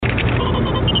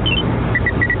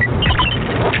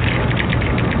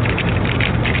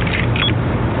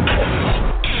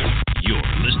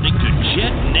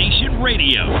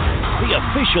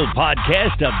official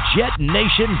podcast of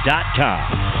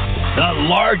JetNation.com, the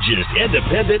largest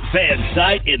independent fan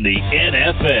site in the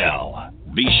NFL.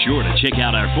 Be sure to check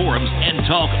out our forums and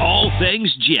talk all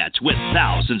things Jets with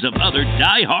thousands of other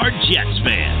die-hard Jets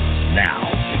fans.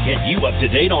 Now, to get you up to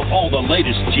date on all the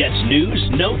latest Jets news,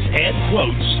 notes, and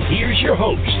quotes, here's your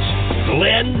host,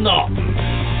 Glenn Naughton.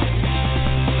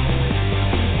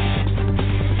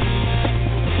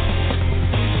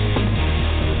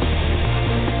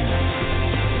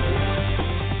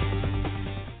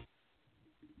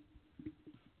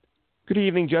 Good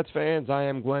evening, Jets fans. I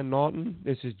am Glenn Naughton.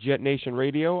 This is Jet Nation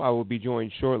Radio. I will be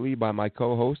joined shortly by my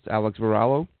co-host, Alex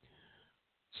Varallo.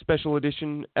 Special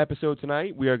edition episode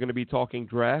tonight. We are going to be talking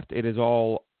draft. It is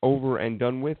all over and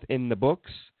done with in the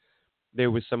books.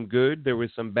 There was some good. There was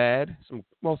some bad. Some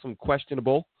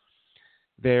questionable.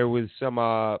 There was some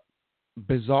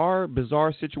bizarre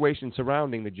situation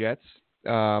surrounding the Jets.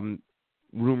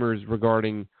 Rumors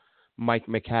regarding Mike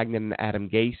Maccagnan and Adam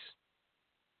Gase.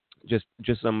 Just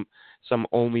some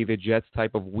only the Jets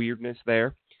type of weirdness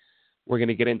there. We're going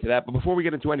to get into that. But before we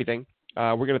get into anything,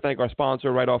 we're going to thank our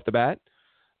sponsor right off the bat.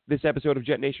 This episode of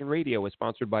Jet Nation Radio is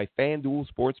sponsored by FanDuel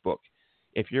Sportsbook.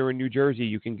 If you're in New Jersey,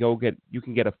 you can get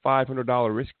a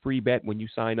 $500 risk-free bet when you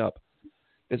sign up.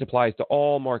 This applies to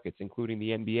all markets, including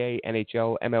the NBA,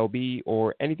 NHL, MLB,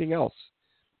 or anything else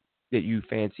that you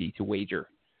fancy to wager.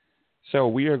 So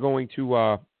we are going to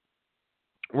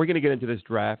we're going to get into this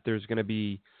draft. There's going to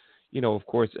be, of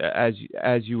course, as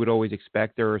you would always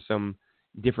expect, there are some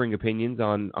differing opinions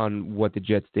on what the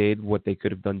Jets did, what they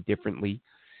could have done differently.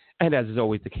 And as is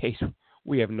always the case,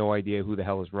 we have no idea who the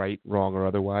hell is right, wrong, or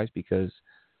otherwise because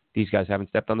these guys haven't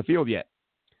stepped on the field yet.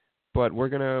 But we're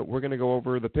gonna go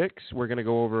over the picks. We're gonna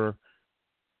go over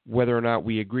whether or not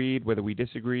we agreed, whether we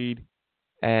disagreed,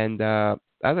 and as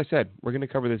I said, we're gonna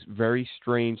cover this very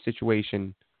strange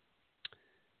situation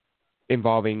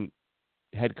involving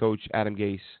head coach Adam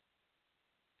Gase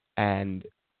and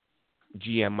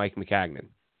GM Mike Maccagnan.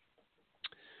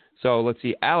 So let's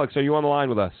see. Alex, are you on the line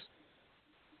with us?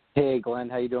 Hey, Glenn.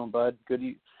 How you doing, bud?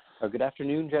 Good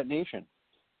afternoon, Jet Nation.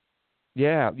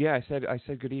 Yeah. I said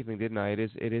good evening, didn't I? It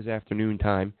is afternoon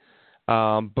time.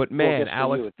 But man,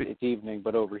 Alex, it's evening,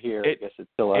 but over here, I guess it's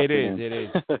still afternoon.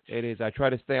 It is. I try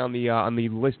to stay on the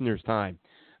listeners' time.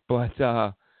 But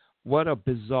what a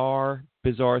bizarre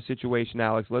situation,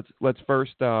 Alex. Let's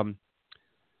first I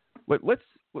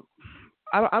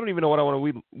don't even know what I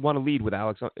want to lead with,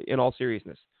 Alex, in all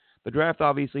seriousness. The draft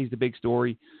obviously is the big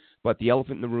story, but the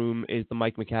elephant in the room is the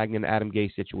Mike Maccagnan Adam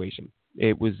Gase situation.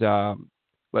 It was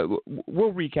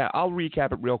we'll recap. I'll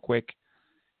recap it real quick,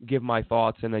 give my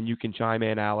thoughts, and then you can chime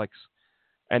in, Alex,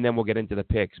 and then we'll get into the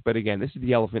picks. But again, this is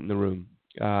the elephant in the room.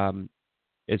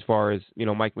 As far as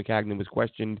Mike Maccagnan was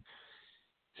questioned,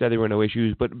 said there were no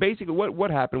issues, but basically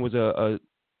what happened was a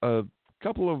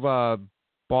couple of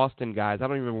Boston guys, I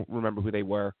don't even remember who they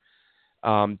were,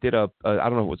 did I don't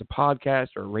know if it was a podcast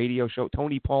or a radio show,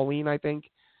 Tony Pauline, I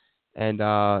think, and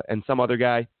some other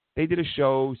guy. They did a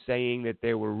show saying that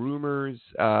there were rumors,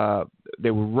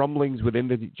 there were rumblings within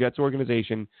the Jets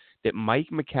organization that Mike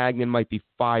Maccagnan might be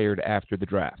fired after the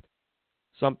draft.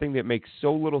 Something that makes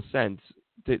so little sense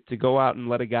to go out and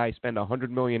let a guy spend $100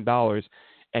 million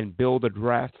and build a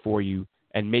draft for you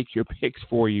and make your picks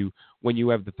for you when you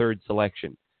have the third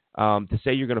selection. To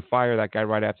say you're going to fire that guy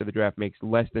right after the draft makes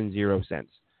less than 0 sense.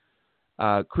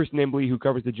 Chris Nimbley, who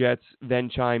covers the Jets, then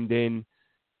chimed in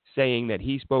saying that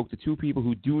he spoke to two people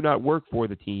who do not work for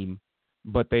the team,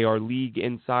 but they are league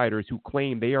insiders who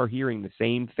claim they are hearing the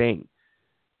same thing,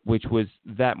 which was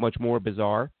that much more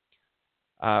bizarre.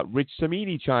 Rich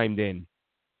Cimini chimed in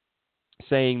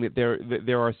saying that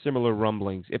there are similar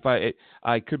rumblings. If I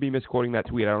could be misquoting that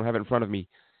tweet, I don't have it in front of me.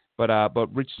 But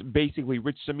Rich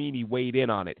Cimini weighed in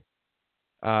on it,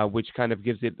 which kind of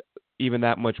gives it even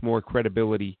that much more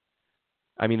credibility.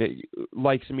 I mean,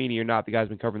 like Cimini or not, the guy's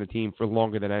been covering the team for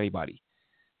longer than anybody.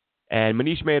 And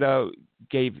Manish Mehta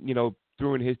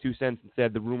threw in his 2 cents and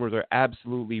said the rumors are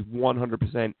absolutely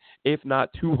 100%, if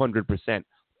not 200%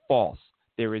 false.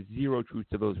 There is zero truth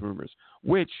to those rumors,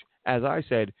 which, as I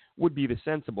said, would be the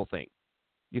sensible thing.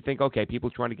 You think, okay, people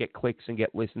trying to get clicks and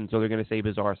get listens, so they're going to say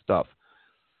bizarre stuff.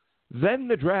 Then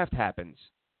the draft happens,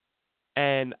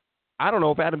 and I don't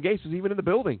know if Adam Gase was even in the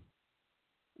building.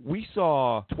 We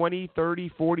saw 20, 30,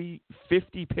 40,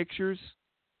 50 pictures,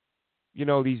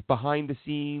 these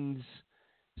behind-the-scenes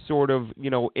sort of,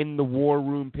 in the war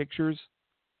room pictures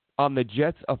on the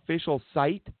Jets' official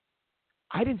site.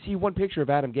 I didn't see one picture of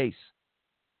Adam Gase.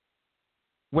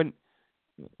 When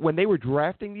they were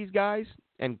drafting these guys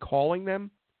and calling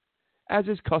them, as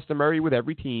is customary with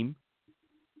every team,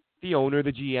 the owner,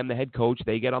 the GM, the head coach,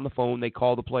 they get on the phone, they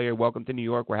call the player, welcome to New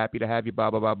York, we're happy to have you, blah,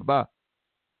 blah, blah, blah, blah.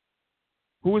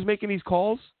 Who was making these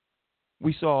calls?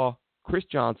 We saw Chris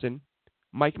Johnson,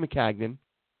 Mike Maccagnan,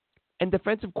 and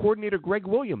defensive coordinator Greg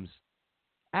Williams.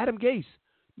 Adam Gase,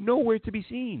 nowhere to be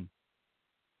seen.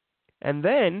 And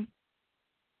then,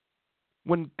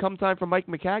 when come time for Mike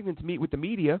Maccagnan to meet with the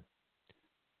media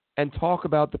and talk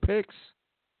about the picks,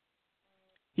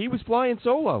 he was flying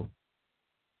solo.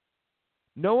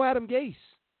 No Adam Gase.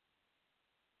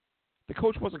 The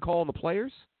coach wasn't calling the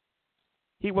players.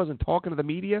 He wasn't talking to the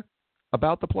media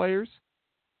about the players.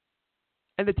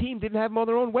 And the team didn't have them on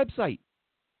their own website.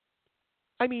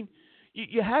 I mean,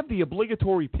 you have the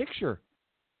obligatory picture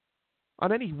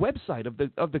on any website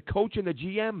of the coach and the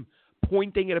GM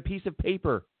pointing at a piece of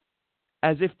paper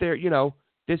as if they're,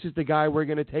 this is the guy we're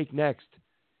going to take next.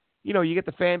 You get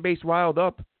the fan base riled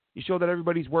up. You show that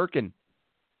everybody's working.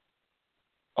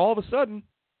 All of a sudden,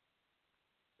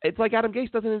 it's like Adam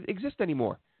Gase doesn't exist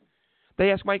anymore.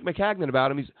 They asked Mike Maccagnan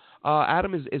about him.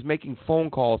 Adam is making phone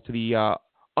calls to the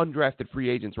undrafted free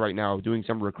agents right now, doing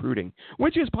some recruiting,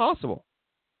 which is possible.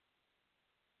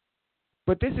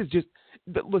 But this is just,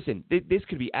 listen, this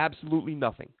could be absolutely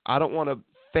nothing. I don't want to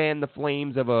fan the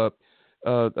flames of a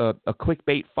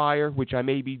clickbait fire, which I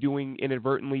may be doing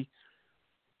inadvertently.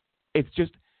 It's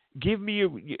just, give me a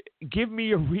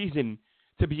reason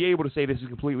to be able to say this is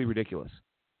completely ridiculous.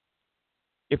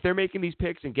 If they're making these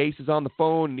picks and Gase is on the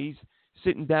phone and he's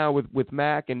sitting down with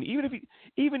Mac, and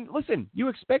listen, you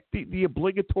expect the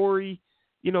obligatory,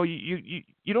 you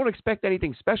don't expect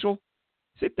anything special.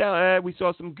 Sit down. We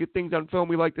saw some good things on film.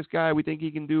 We like this guy. We think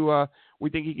he can do. We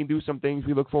think he can do some things.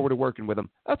 We look forward to working with him.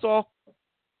 That's all.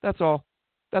 That's all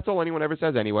anyone ever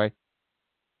says anyway.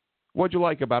 What'd you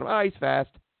like about him? He's fast.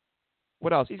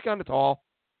 What else? He's kind of tall.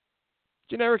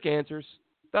 Generic answers.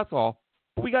 That's all.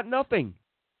 But we got nothing.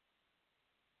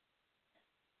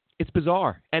 It's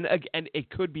bizarre. And it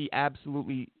could be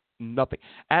absolutely nothing.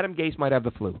 Adam Gase might have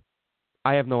the flu.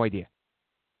 I have no idea.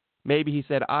 Maybe he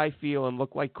said, I feel and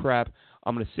look like crap.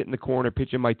 I'm going to sit in the corner,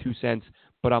 pitch in my 2 cents,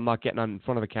 but I'm not getting on in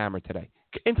front of the camera today.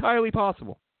 Entirely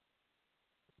possible.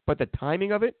 But the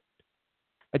timing of it,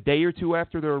 a day or two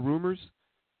after there are rumors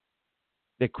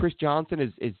that Chris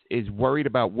Johnson is worried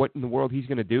about what in the world he's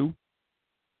going to do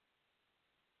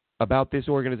about this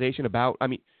organization,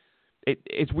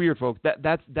 it's weird, folks.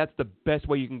 That's the best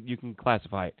way you can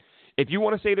classify it. If you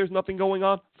want to say there's nothing going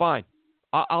on, fine.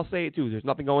 I'll say it too. There's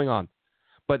nothing going on.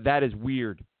 But that is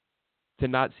weird to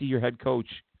not see your head coach,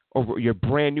 your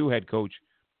brand new head coach,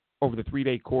 over the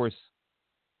 3-day course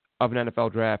of an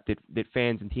NFL draft that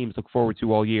fans and teams look forward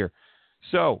to all year.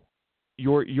 So,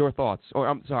 your thoughts? Or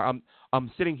I'm sorry,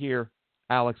 I'm sitting here,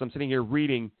 Alex. I'm sitting here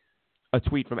reading a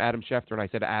tweet from Adam Schefter, and I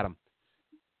said, Adam,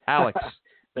 Alex,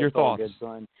 your thoughts? Good,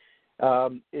 son.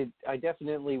 I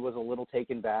definitely was a little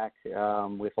taken back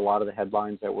with a lot of the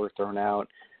headlines that were thrown out.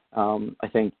 I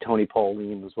think Tony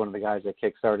Pauline was one of the guys that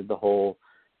kickstarted the whole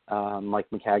Mike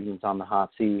Maccagnan's on the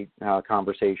hot seat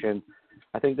conversation.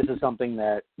 I think this is something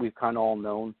that we've kind of all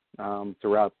known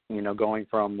throughout, going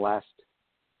from last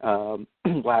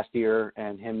year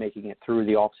and him making it through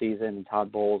the off season, and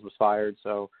Todd Bowles was fired.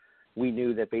 So we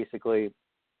knew that basically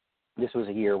this was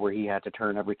a year where he had to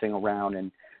turn everything around, and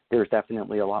there's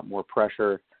definitely a lot more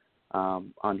pressure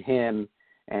on him.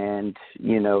 And,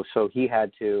 so he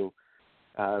had to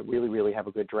really, really have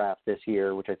a good draft this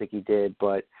year, which I think he did.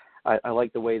 But I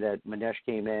like the way that Manesh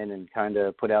came in and kind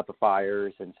of put out the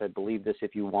fires and said, believe this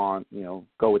if you want,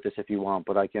 go with this if you want,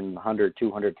 but I can 100,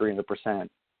 200, 300%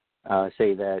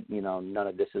 say that, none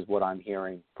of this is what I'm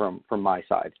hearing from my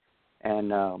side.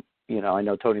 And, I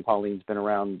know Tony Pauline's been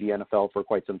around the NFL for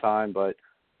quite some time, but,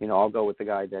 I'll go with the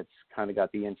guy that's kind of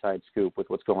got the inside scoop with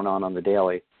what's going on the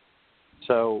daily.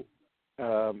 So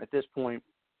at this point,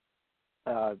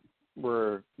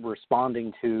 we're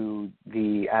responding to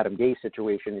the Adam Gase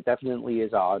situation. It definitely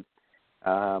is odd.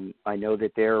 I know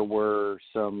that there were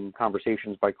some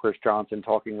conversations by Chris Johnson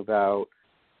talking about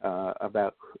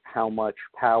how much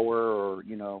power or,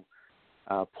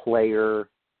 player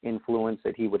influence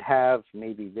that he would have.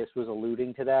 Maybe this was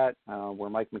alluding to that, where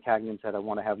Mike Maccagnan said, I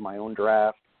want to have my own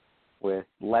draft with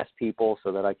less people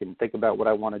so that I can think about what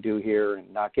I want to do here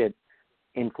and not get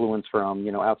influence from,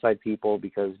 outside people,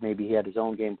 because maybe he had his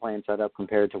own game plan set up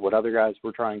compared to what other guys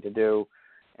were trying to do.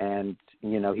 And,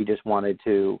 he just wanted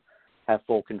to have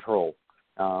full control,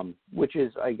 which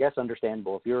is, I guess,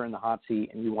 understandable. If you're in the hot seat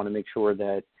and you want to make sure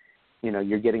that,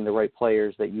 you're getting the right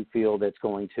players that you feel that's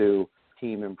going to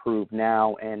team improve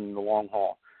now and in the long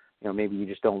haul. Maybe you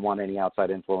just don't want any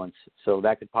outside influence. So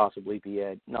that could possibly be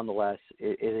it. Nonetheless,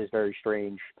 it is very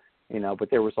strange, but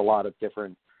there was a lot of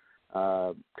different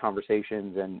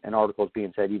conversations and articles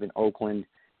being said. Even Oakland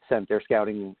sent their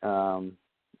scouting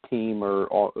team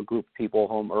or a group of people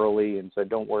home early and said,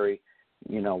 "Don't worry,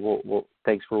 we'll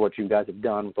thanks for what you guys have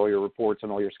done with all your reports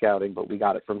and all your scouting, but we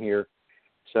got it from here."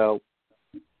 So,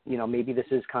 maybe this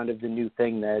is kind of the new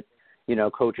thing that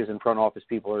coaches and front office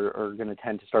people are going to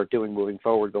tend to start doing moving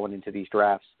forward, going into these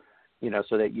drafts,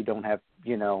 so that you don't have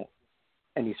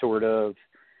any sort of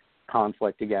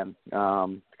conflict again.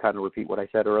 To kind of repeat what I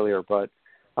said earlier, but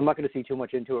I'm not going to see too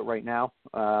much into it right now.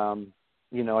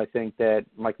 I think that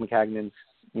Mike Maccagnan's,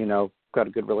 got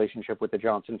a good relationship with the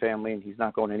Johnson family, and he's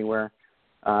not going anywhere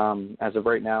as of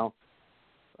right now.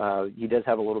 He does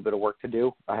have a little bit of work to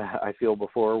do, I feel,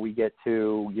 before we get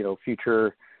to,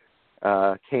 future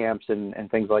camps and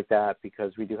things like that,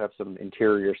 because we do have some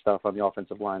interior stuff on the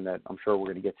offensive line that I'm sure we're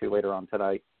going to get to later on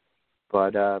tonight.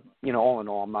 But, all in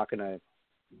all, I'm not going to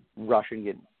rush and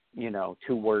get,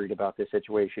 too worried about this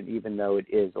situation, even though it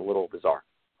is a little bizarre.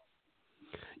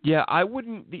 Yeah, I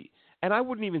wouldn't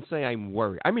even say I'm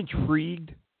worried. I'm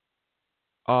intrigued.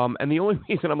 And the only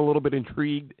reason I'm a little bit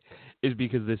intrigued is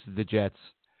because this is the Jets.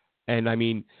 And, I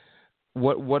mean,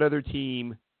 what other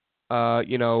team,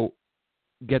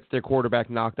 gets their quarterback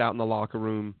knocked out in the locker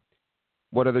room?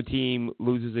 What other team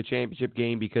loses a championship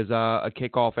game because a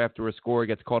kickoff after a score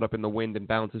gets caught up in the wind and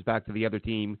bounces back to the other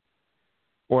team?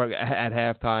 Or at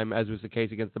halftime, as was the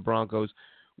case against the Broncos.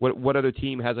 What other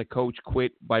team has a coach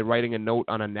quit by writing a note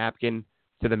on a napkin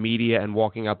to the media and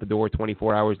walking out the door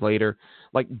 24 hours later?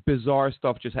 Like, bizarre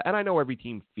stuff and I know every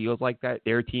team feels like that.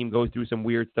 Their team goes through some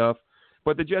weird stuff.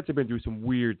 But the Jets have been through some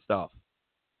weird stuff.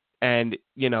 And,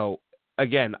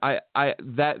 again,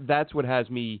 that's what has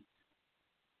me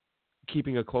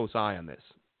keeping a close eye on this.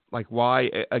 Like, why?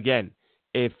 Again,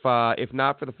 if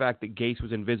not for the fact that Gase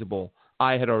was invisible,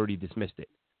 I had already dismissed it.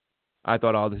 I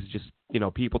thought, oh, this is just,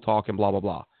 people talking, blah, blah,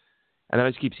 blah. And then I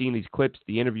just keep seeing these clips,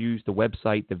 the interviews, the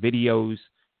website, the videos,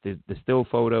 the still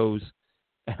photos.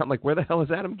 And I'm like, where the hell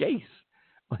is Adam Gase?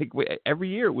 Like, every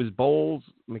year it was Bowles,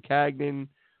 Maccagnan,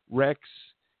 Rex,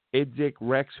 Idzik,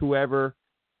 Rex, whoever.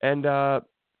 And,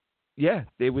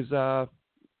 it was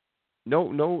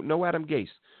no Adam Gase.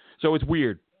 So it's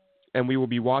weird. And we will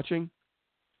be watching.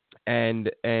 And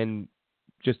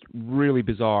just really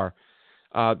bizarre.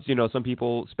 Some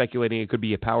people speculating it could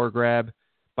be a power grab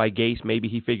by Gase. Maybe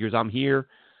he figures, I'm here.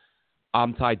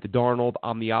 I'm tied to Darnold.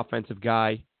 I'm the offensive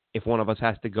guy. If one of us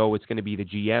has to go, it's going to be the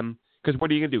GM. Because what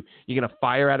are you going to do? You're going to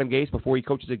fire Adam Gase before he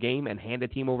coaches a game and hand the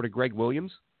team over to Greg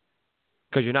Williams?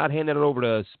 Because you're not handing it over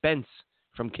to Spence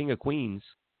from King of Queens.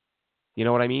 You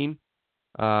know what I mean?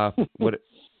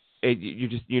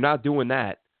 You're not doing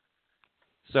that.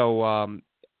 So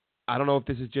I don't know if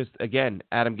this is just, again,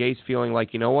 Adam Gase feeling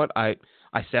like, you know what, I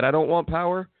said I don't want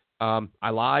power. I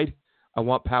lied. I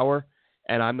want power,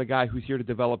 and I'm the guy who's here to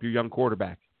develop your young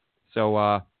quarterback.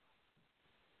 So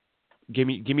give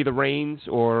me the reins,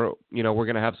 or we're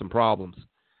going to have some problems.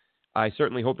 I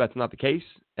certainly hope that's not the case,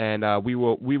 and we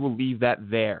will leave that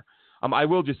there. I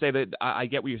will just say that I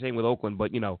get what you're saying with Oakland,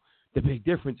 but the big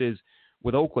difference is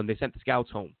with Oakland they sent the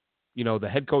scouts home. The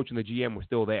head coach and the GM were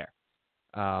still there.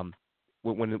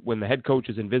 When the head coach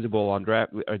is invisible on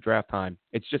draft time,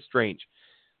 it's just strange.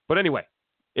 But anyway,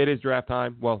 it is draft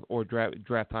time. Well, or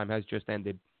draft time has just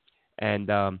ended. And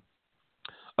a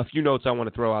few notes I want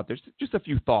to throw out. There's just a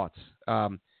few thoughts,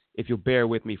 if you'll bear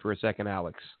with me for a second,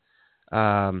 Alex.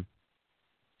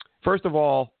 First of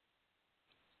all,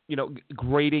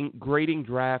 grading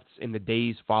drafts in the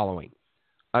days following.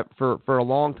 For a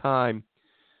long time,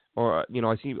 or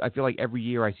I feel like every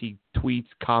year I see tweets,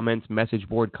 comments, message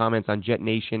board comments on Jet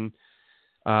Nation,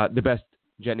 the best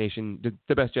Jet Nation,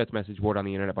 the best Jets message board on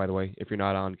the internet, by the way. If you're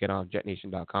not on, get on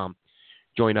jetnation.com,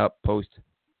 join up, post.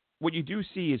 What you do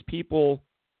see is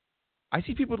I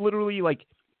see people literally like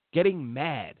getting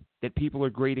mad that people are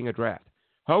grading a draft.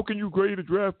 How can you grade a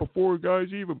draft before guys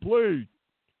even played?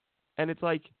 And it's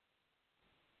like,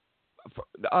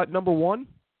 number one,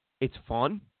 it's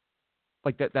fun.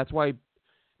 Like that's why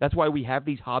we have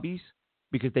these hobbies,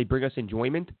 because they bring us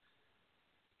enjoyment.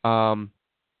 Number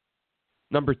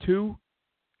two,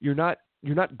 you're not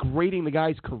grading the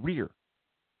guy's career.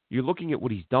 You're looking at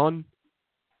what he's done.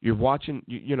 You're watching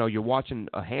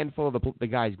a handful of the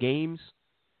guy's games.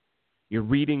 You're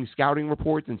reading scouting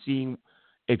reports and seeing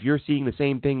if you're seeing the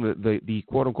same thing the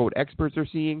quote unquote experts are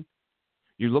seeing.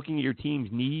 You're looking at your team's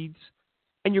needs,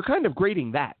 and you're kind of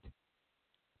grading that.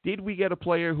 Did we get a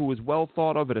player who was well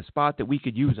thought of at a spot that we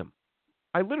could use him?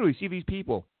 I literally see these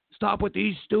people. Stop with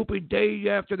these stupid day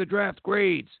after the draft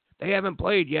grades. They haven't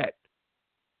played yet.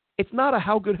 It's not a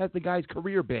how good has the guy's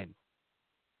career been.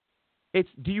 It's,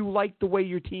 do you like the way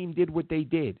your team did what they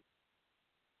did?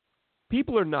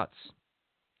 people are nuts.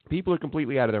 People are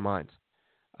completely out of their minds.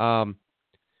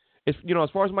 As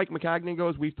far as Mike Maccagnan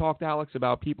goes, we've talked, Alex,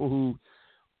 about people who,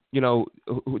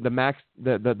 the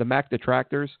Mac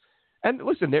detractors. And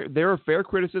listen, there are fair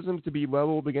criticisms to be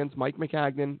leveled against Mike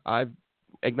Maccagnan. I've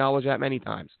acknowledged that many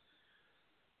times.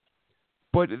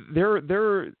 But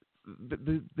the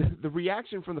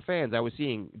reaction from the fans I was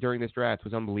seeing during this draft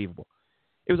was unbelievable.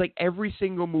 It was like every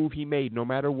single move he made, no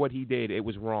matter what he did, it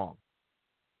was wrong.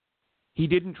 He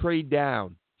didn't trade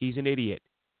down. He's an idiot.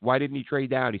 Why didn't he trade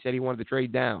down? He said he wanted to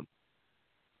trade down.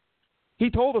 He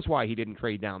told us why he didn't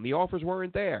trade down. The offers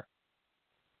weren't there.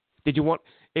 Did you want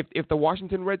if the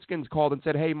Washington Redskins called and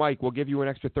said, "Hey, Mike, we'll give you an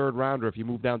extra third rounder if you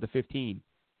move down to 15,"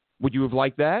 would you have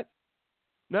liked that?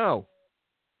 No.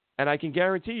 And I can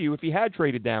guarantee you, if he had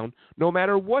traded down, no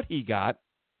matter what he got,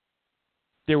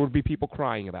 there would be people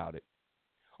crying about it.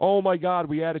 Oh my God,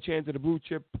 we had a chance at a blue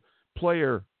chip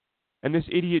player, and this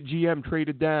idiot GM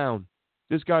traded down.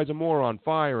 This guy's a moron.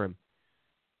 Fire him.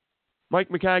 Mike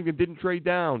Maccagnan didn't trade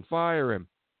down. Fire him.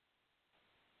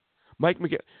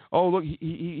 Oh, look,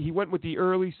 he went with the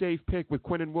early safe pick with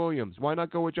Quinnen Williams. Why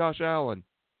not go with Josh Allen?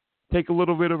 Take a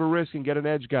little bit of a risk and get an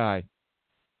edge guy.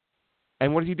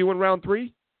 And what does he do in round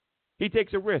 3? He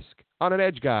takes a risk on an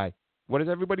edge guy. What does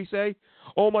everybody say?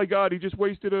 Oh, my God, he just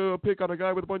wasted a pick on a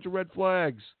guy with a bunch of red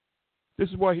flags. This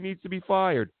is why he needs to be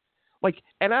fired. Like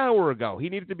an hour ago, he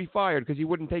needed to be fired because he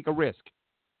wouldn't take a risk.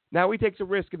 Now he takes a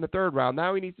risk in the 3rd round.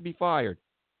 Now he needs to be fired.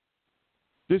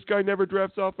 This guy never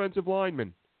drafts offensive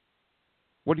linemen.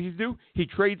 What does he do? He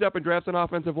trades up and drafts an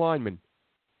offensive lineman.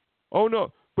 Oh,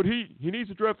 no, but he needs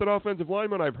to draft an offensive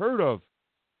lineman I've heard of.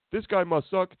 This guy must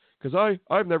suck because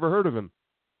I've never heard of him.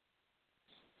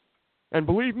 And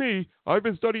believe me, I've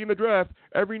been studying the draft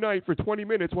every night for 20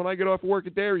 minutes when I get off work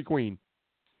at Dairy Queen.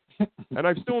 And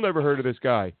I've still never heard of this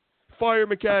guy. Fire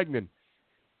Maccagnan.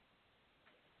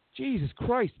 Jesus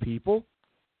Christ, people.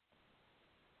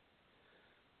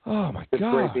 Oh, my God. It's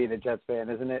great being a Jets fan,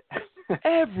 isn't it?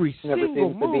 Every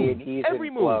single move. Every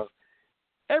move. Flow.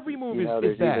 Every move is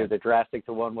there's bad. either the drastic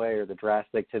to one way or the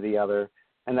drastic to the other.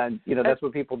 And then, that's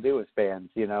what people do as fans.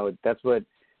 That's what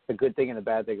the good thing and the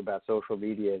bad thing about social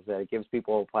media is that it gives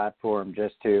people a platform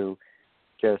just to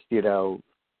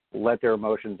let their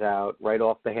emotions out right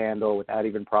off the handle without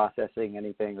even processing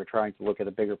anything or trying to look at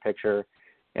a bigger picture.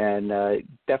 And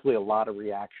definitely a lot of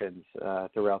reactions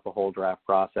throughout the whole draft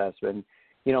process. And,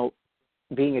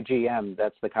 being a GM,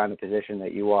 that's the kind of position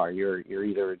that you are. You're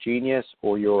either a genius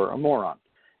or you're a moron.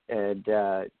 And,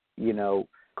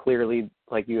 clearly,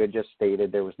 like you had just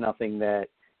stated, there was nothing that,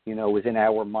 was in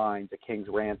our minds a king's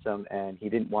ransom, and he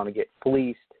didn't want to get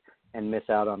fleeced and miss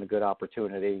out on a good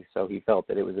opportunity. So he felt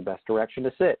that it was the best direction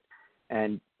to sit.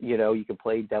 And, you can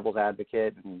play devil's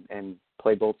advocate and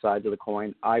play both sides of the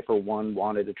coin. I, for one,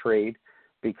 wanted to trade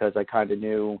because I kind of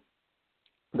knew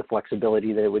the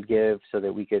flexibility that it would give so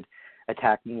that we could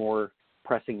attack more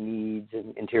pressing needs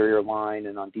in interior line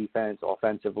and on defense,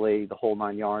 offensively, the whole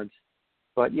 9 yards.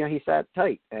 But, he sat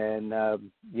tight. And,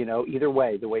 either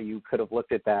way, the way you could have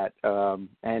looked at that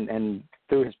and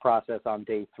through his process on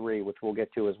day 3, which we'll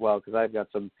get to as well, because I've got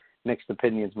some mixed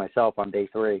opinions myself on day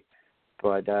 3.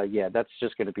 But, that's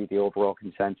just going to be the overall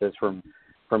consensus from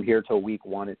here till week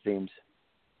 1, it seems.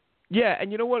 Yeah,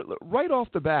 and you know what? Right off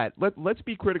the bat, let's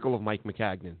be critical of Mike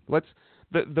Maccagnan.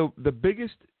 The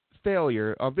biggest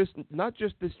failure of this, not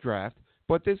just this draft,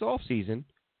 but this offseason,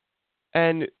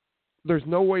 and there's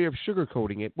no way of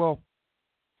sugarcoating it. Well,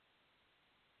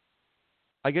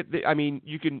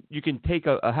 you can take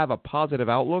have a positive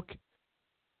outlook,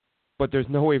 but there's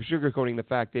no way of sugarcoating the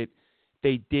fact that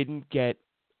they didn't get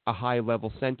a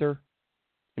high-level center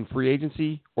in free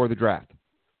agency or the draft.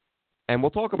 And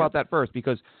we'll talk about that first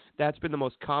because that's been the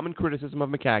most common criticism of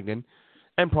Maccagnan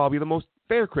and probably the most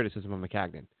fair criticism of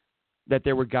Maccagnan, that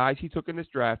there were guys he took in this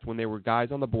draft when there were guys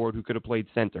on the board who could have played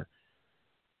center.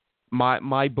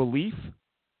 My belief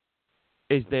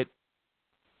is that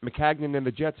Maccagnan and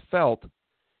the Jets felt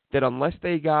that unless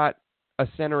they got a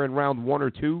center in round 1 or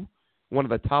 2, one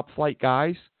of the top flight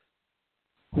guys,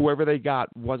 whoever they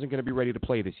got wasn't going to be ready to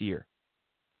play this year.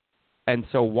 And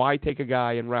so why take a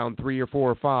guy in round 3 or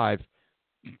 4 or 5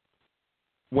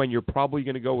 when you're probably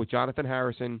going to go with Jonathan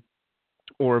Harrison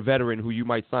or a veteran who you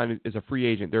might sign as a free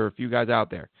agent? There are a few guys out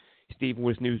there. Steve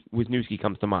Wisniewski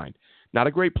comes to mind. Not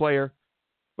a great player,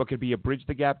 but could be a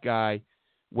bridge-the-gap guy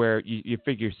where you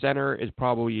figure center is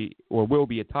probably or will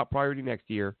be a top priority next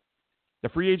year. The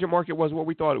free agent market wasn't what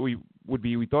we thought it would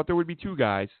be. We thought there would be 2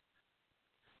 guys.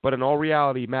 But in all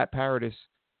reality, Matt Paradis,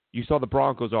 you saw the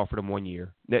Broncos offered him 1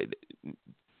 year.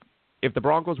 If the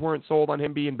Broncos weren't sold on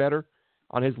him being better,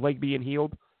 on his leg being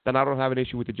healed, then I don't have an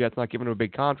issue with the Jets not giving him a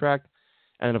big contract.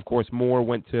 And then, of course, Moore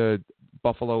went to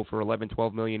Buffalo for $11,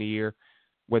 $12 million a year.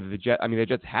 Whether the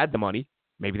Jets had the money.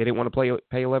 Maybe they didn't want to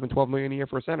pay $11, $12 million a year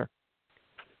for a center.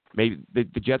 Maybe the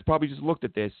Jets probably just looked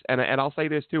at this. And I'll say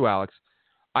this too, Alex.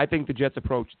 I think the Jets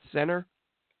approached center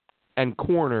and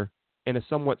corner in a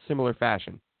somewhat similar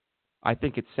fashion. I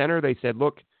think at center they said,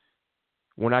 look,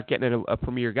 we're not getting a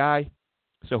premier guy,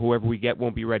 so whoever we get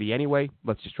won't be ready anyway.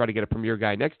 Let's just try to get a premier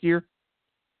guy next year.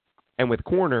 And with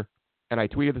corner, and I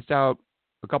tweeted this out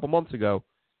a couple months ago,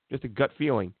 just a gut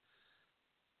feeling.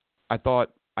 I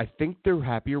think they're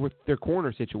happier with their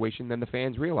corner situation than the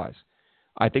fans realize.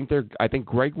 I think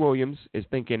Greg Williams is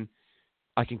thinking,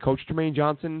 I can coach Jermaine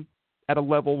Johnson at a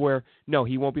level where, no,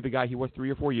 he won't be the guy he was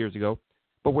 3 or 4 years ago,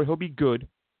 but where he'll be good,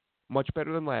 much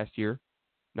better than last year.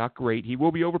 Not great. He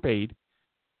will be overpaid,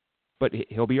 but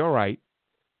he'll be all right.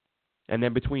 And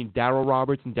then between Darryl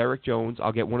Roberts and Derek Jones,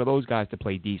 I'll get one of those guys to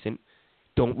play decent.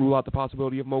 Don't rule out the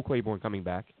possibility of Mo Claiborne coming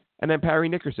back. And then Parry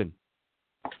Nickerson.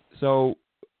 So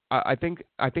I think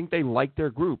they like their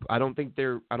group. I don't think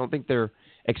they're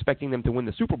expecting them to win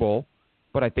the Super Bowl,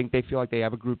 but I think they feel like they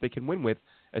have a group they can win with,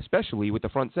 especially with the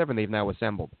front seven they've now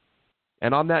assembled.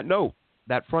 And on that note,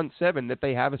 that front seven that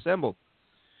they have assembled,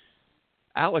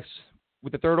 Alex,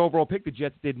 with the 3rd overall pick, the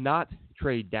Jets did not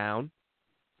trade down,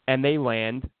 and they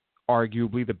land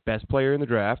arguably the best player in the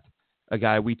draft, a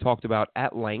guy we talked about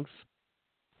at length,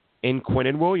 in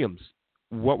Quinnen Williams.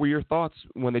 What were your thoughts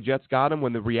when the Jets got him,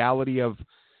 when the reality of,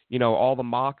 all the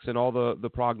mocks and all the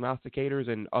prognosticators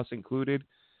and us included,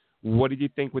 what did you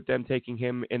think with them taking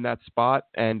him in that spot,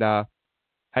 and how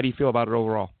do you feel about it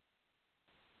overall?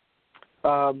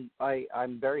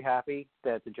 I'm very happy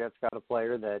that the Jets got a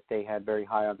player that they had very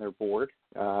high on their board.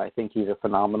 I think he's a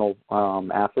phenomenal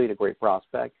athlete, a great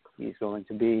prospect. He's going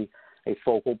to be a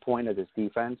focal point of this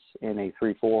defense in a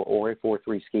 3-4 or a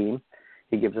 4-3 scheme.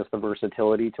 He gives us the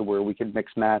versatility to where we can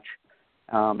mix match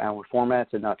our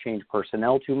formats and not change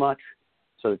personnel too much.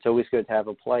 So it's always good to have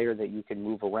a player that you can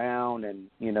move around and,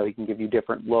 he can give you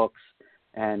different looks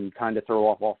and kind of throw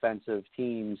off offensive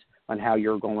teams on how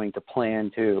you're going to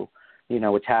plan to,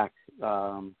 attack,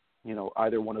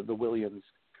 either one of the Williams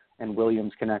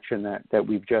connection that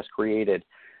we've just created.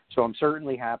 So I'm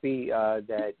certainly happy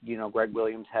that, Greg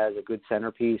Williams has a good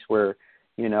centerpiece where,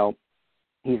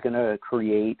 he's going to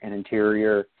create an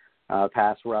interior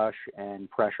pass rush and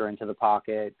pressure into the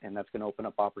pocket, and that's going to open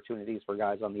up opportunities for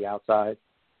guys on the outside.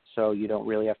 So you don't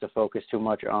really have to focus too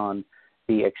much on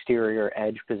the exterior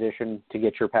edge position to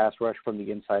get your pass rush from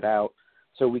the inside out.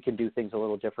 So we can do things a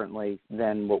little differently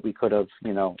than what we could have,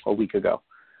 a week ago.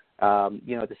 At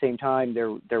the same time,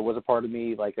 there was a part of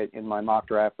me, like in my mock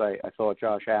draft, I thought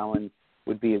Josh Allen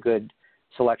would be a good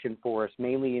selection for us,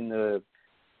 mainly in the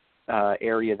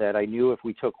area that I knew if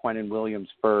we took Quinnen Williams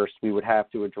first, we would have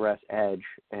to address edge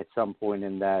at some point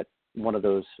in that one of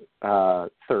those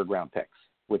 3rd-round picks,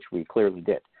 which we clearly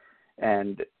did.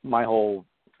 And my whole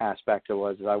aspect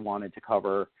was I wanted to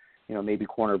cover, maybe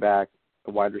cornerback,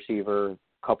 a wide receiver, a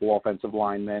couple offensive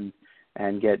linemen,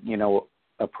 and get,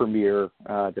 a premier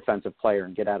defensive player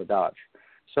and get out of Dodge.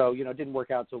 So, it didn't work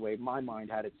out the way my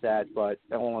mind had it set, but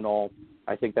all in all,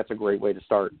 I think that's a great way to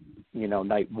start,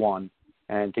 night one,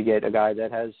 and to get a guy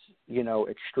that has,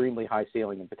 extremely high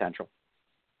ceiling and potential.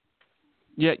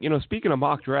 Yeah, speaking of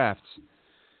mock drafts,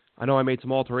 I know I made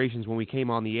some alterations when we came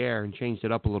on the air and changed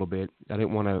it up a little bit. I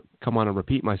didn't want to come on and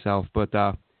repeat myself, but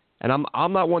and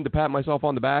I'm not one to pat myself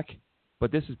on the back,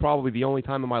 but this is probably the only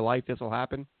time in my life this will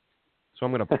happen. So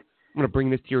I'm gonna bring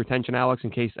this to your attention, Alex,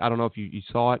 in case I don't know if you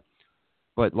saw it,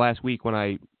 but last week when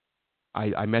I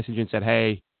messaged and said,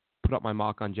 hey, put up my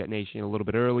mock on Jet Nation a little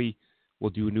bit early.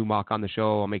 We'll do a new mock on the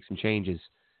show. I'll make some changes.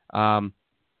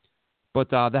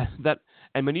 But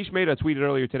and Manish Mehta tweeted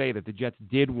earlier today that the Jets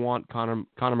did want Connor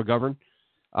McGovern,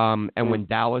 and when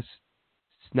Dallas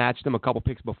snatched him a couple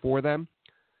picks before them,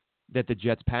 that the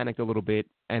Jets panicked a little bit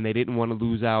and they didn't want to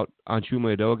lose out on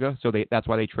Chuma Edoga, so that's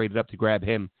why they traded up to grab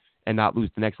him and not lose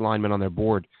the next lineman on their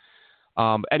board.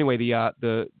 Anyway,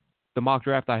 the mock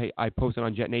draft I posted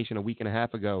on Jet Nation a week and a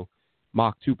half ago,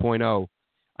 mock 2.0,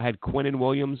 I had Quinnen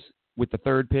Williams with the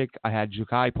 3rd pick. I had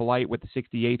Jachai Polite with the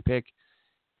 68th pick.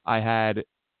 I had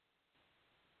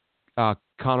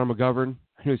Connor McGovern.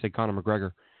 I knew he said Conor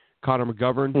McGregor. Connor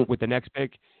McGovern with the next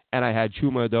pick, and I had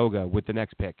Chuma Edoga with the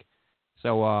next pick.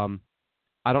 So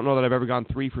I don't know that I've ever gone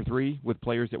 3 for 3 with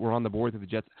players that were on the board that the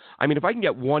Jets. I mean, if I can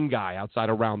get one guy outside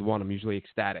of round one, I'm usually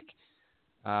ecstatic.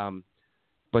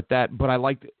 But I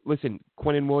liked. Listen,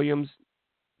 Quinnen Williams.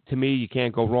 To me, you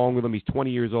can't go wrong with him. He's 20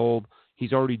 years old.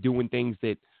 He's already doing things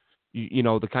that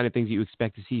the kind of things that you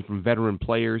expect to see from veteran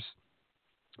players.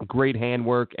 great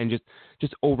handwork, and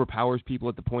just overpowers people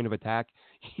at the point of attack.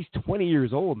 He's 20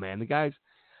 years old, man. The guy's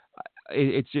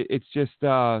it's just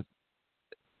the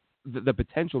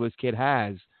potential this kid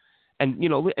has, and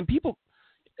and people.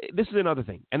 This is another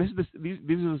thing, and these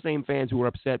are the same fans who are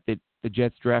upset that the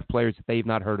Jets draft players that they've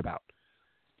not heard about,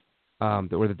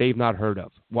 or that they've not heard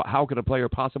of. How could a player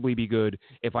possibly be good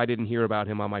if I didn't hear about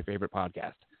him on my favorite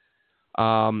podcast?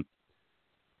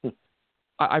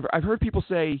 I've heard people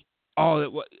say,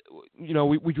 "Oh,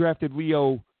 we drafted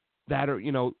Leo that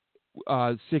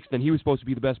sixth, and he was supposed to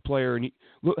be the best player, and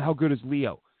look how good is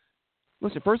Leo."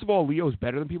 Listen, first of all, Leo's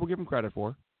better than people give him credit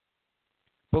for,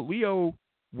 but Leo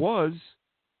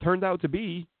turned out to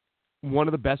be one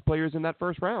of the best players in that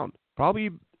first round. Probably,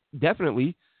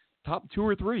 definitely, top 2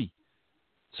 or 3.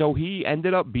 So he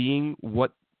ended up being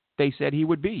what they said he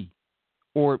would be,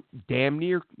 or damn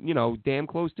near, damn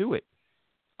close to it,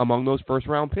 among those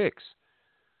first-round picks.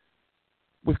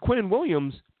 With Quinnen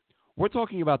Williams, we're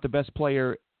talking about the best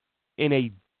player in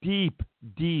a deep,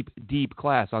 deep, deep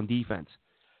class on defense.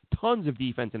 Tons of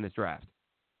defense in this draft.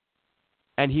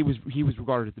 And he was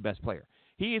regarded as the best player.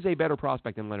 He is a better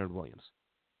prospect than Leonard Williams.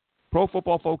 Pro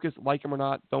Football Focus, like him or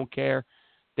not, don't care.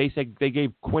 They said they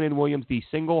gave Quinnen Williams the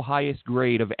single highest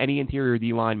grade of any interior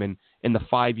D lineman in the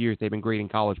 5 years they've been grading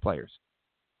college players.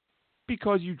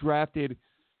 Because you drafted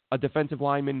a defensive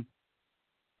lineman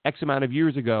X amount of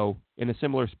years ago in a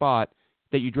similar spot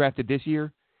that you drafted this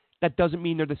year, that doesn't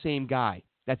mean they're the same guy.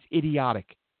 That's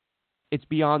idiotic. It's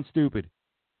beyond stupid.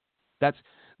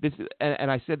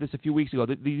 And I said this a few weeks ago.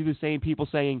 These are the same people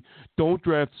saying, don't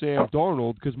draft Sam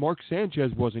Darnold because Mark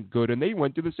Sanchez wasn't good and they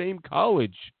went to the same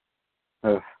college.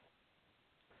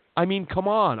 I mean, come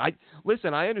on. I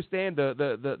understand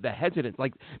the hesitance,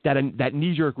 like that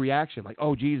knee-jerk reaction, like,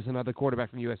 oh, Jesus, another quarterback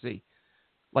from USC.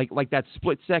 Like that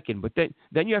split second. But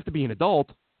then you have to be an adult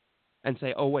and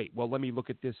say, oh, wait, well, let me look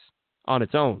at this on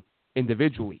its own,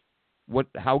 individually.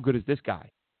 How good is this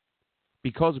guy?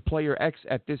 Because player X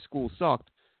at this school sucked,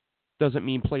 doesn't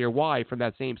mean player Y from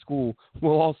that same school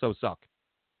will also suck.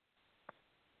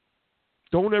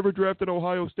 Don't ever draft an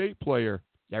Ohio State player.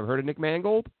 You ever heard of Nick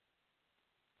Mangold?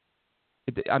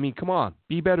 I mean, come on.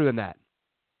 Be better than that.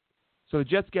 So the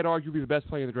Jets get arguably the best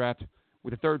player in the draft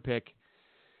with the 3rd pick.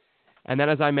 And then,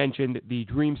 as I mentioned, the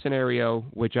dream scenario,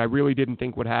 which I really didn't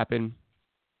think would happen,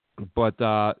 but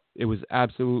it was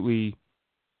absolutely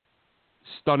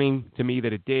stunning to me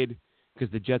that it did,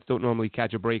 because the Jets don't normally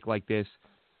catch a break like this.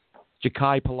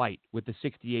 Ja'Kai Polite with the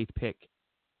 68th pick.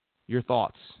 Your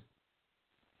thoughts?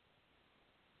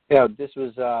 Yeah, this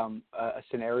was a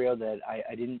scenario that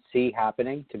I didn't see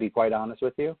happening, to be quite honest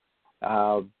with you.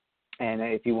 And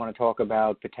if you want to talk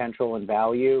about potential and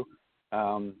value,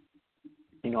 I,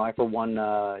 for one,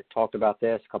 talked about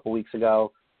this a couple weeks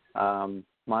ago.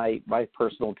 My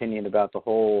personal opinion about the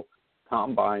whole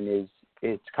combine is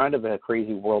it's kind of a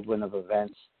crazy whirlwind of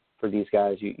events for these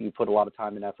guys. You put a lot of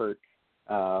time and effort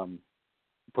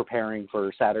preparing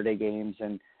for Saturday games,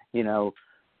 and,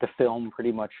 the film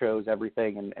pretty much shows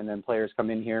everything, and then players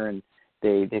come in here and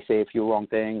they say a few wrong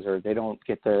things, or they don't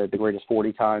get the greatest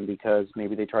 40 time because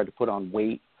maybe they tried to put on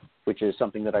weight, which is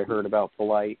something that I heard about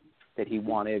Polite, that he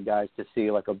wanted guys to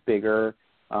see like a bigger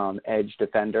edge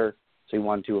defender. So he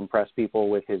wanted to impress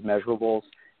people with his measurables,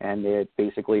 and it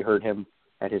basically hurt him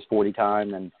at his 40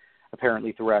 time. And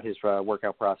apparently throughout his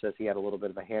workout process, he had a little bit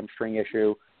of a hamstring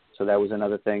issue. So that was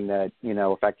another thing that,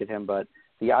 affected him. But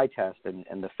the eye test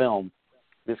and the film,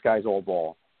 this guy's all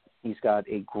ball. He's got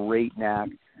a great knack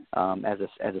as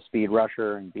a speed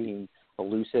rusher and being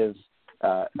elusive.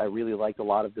 I really liked a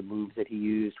lot of the moves that he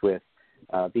used with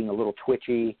being a little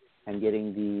twitchy and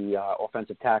getting the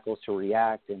offensive tackles to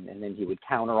react, and then he would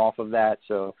counter off of that.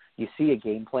 So you see a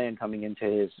game plan coming into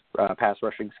his pass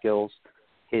rushing skills.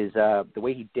 His the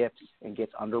way he dips and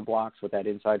gets under blocks with that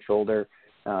inside shoulder,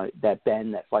 that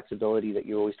bend, that flexibility that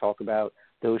you always talk about,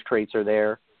 those traits are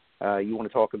there. You want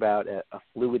to talk about a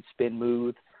fluid spin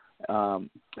move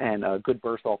and a good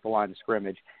burst off the line of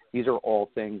scrimmage. These are all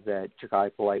things that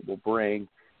Ja'Kai Polite will bring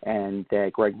and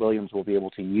that Greg Williams will be able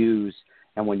to use.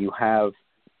 And when you have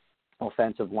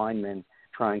offensive linemen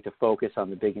trying to focus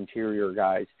on the big interior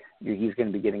guys, he's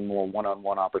going to be getting more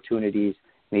one-on-one opportunities,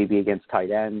 maybe against tight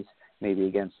ends, maybe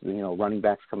against running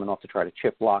backs coming off to try to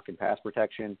chip block and pass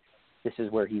protection. This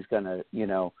is where he's going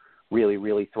to really,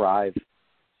 really thrive.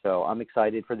 So I'm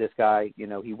excited for this guy.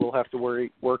 He will have to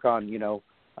work on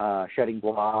shedding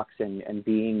blocks and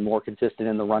being more consistent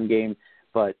in the run game.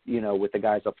 But with the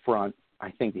guys up front, I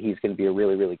think that he's going to be a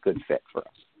really, really good fit for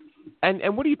us.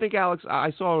 And what do you think, Alex?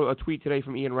 I saw a tweet today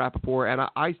from Ian Rappaport, and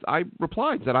I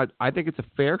replied that I think it's a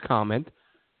fair comment,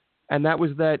 and that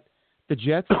was that the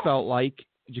Jets felt like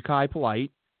Ja'Kai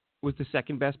Polite was the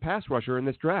second best pass rusher in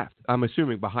this draft. I'm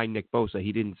assuming behind Nick Bosa.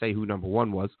 He didn't say who number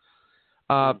one was.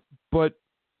 But,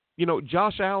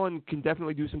 Josh Allen can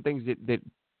definitely do some things that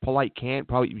Polite can't.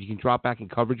 Probably you can drop back in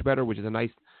coverage better, which is a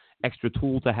nice extra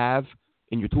tool to have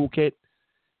in your toolkit.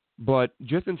 But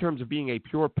just in terms of being a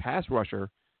pure pass rusher,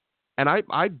 and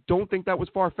I don't think that was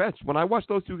far-fetched. When I watched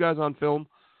those two guys on film,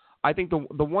 I think the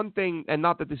one thing, and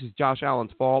not that this is Josh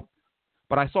Allen's fault,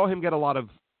 but I saw him get a lot of,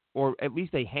 or at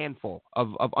least a handful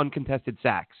of uncontested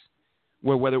sacks,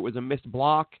 whether it was a missed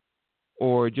block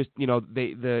or just,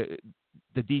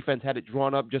 the defense had it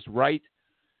drawn up just right.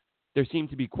 There seemed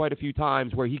to be quite a few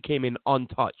times where he came in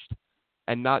untouched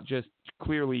and not just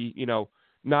clearly,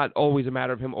 not always a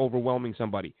matter of him overwhelming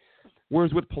somebody.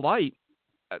 Whereas with Polite,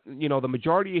 the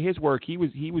majority of his work, he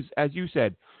was, as you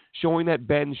said, showing that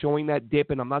bend, showing that dip,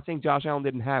 and I'm not saying Josh Allen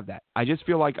didn't have that. I just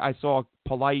feel like I saw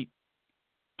Polite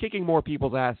kicking more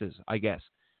people's asses, I guess,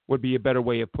 would be a better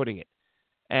way of putting it.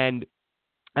 And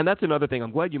that's another thing.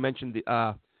 I'm glad you mentioned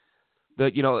as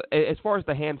far as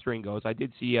the hamstring goes, I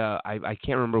did see, I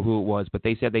can't remember who it was, but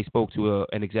they said they spoke to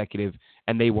an executive,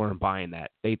 and they weren't buying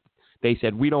that. They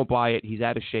said, we don't buy it. He's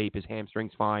out of shape. His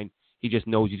hamstring's fine. He just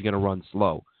knows he's going to run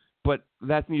slow. But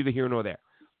that's neither here nor there.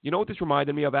 You know what this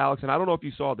reminded me of, Alex? And I don't know if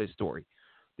you saw this story.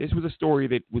 This was a story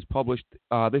that was published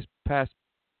last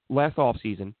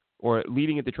offseason or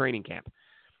leading into training camp.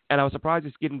 And I was surprised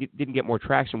this didn't get more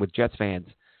traction with Jets fans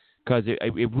because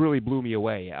it really blew me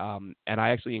away. And I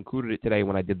actually included it today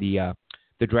when I did the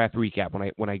draft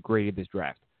recap, when I graded this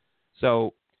draft.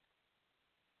 So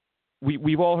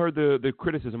we've all heard the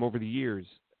criticism over the years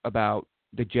about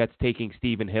the Jets taking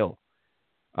Stephen Hill.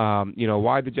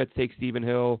 Why the Jets take Stephen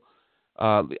Hill?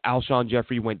 Alshon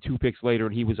Jeffrey went 2 picks later,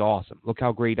 and he was awesome. Look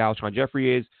how great Alshon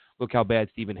Jeffrey is. Look how bad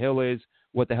Stephen Hill is.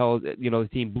 What the hell? The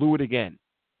team blew it again.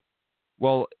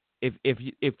 Well, if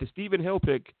the Stephen Hill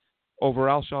pick over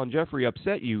Alshon Jeffrey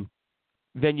upset you,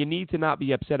 then you need to not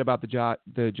be upset about the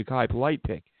Ja'Kai Polite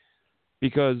pick,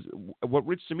 because what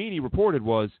Rich Cimini reported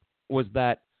was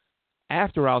that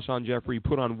after Alshon Jeffrey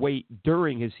put on weight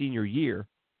during his senior year,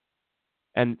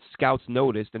 and scouts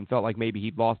noticed and felt like maybe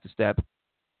he'd lost a step,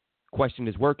 questioned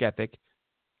his work ethic,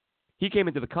 he came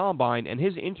into the combine, and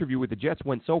his interview with the Jets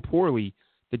went so poorly,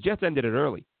 the Jets ended it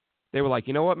early. They were like,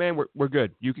 you know what, man, we're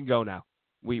good. You can go now.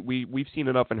 We've seen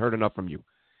enough and heard enough from you.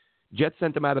 Jets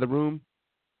sent him out of the room.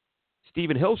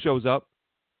 Stephen Hill shows up,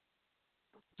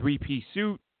 3-piece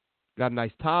suit, got a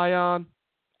nice tie on,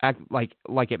 act like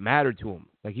it mattered to him.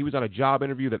 Like he was on a job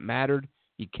interview that mattered.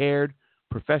 He cared,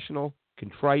 professional,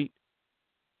 contrite.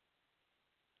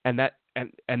 And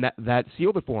that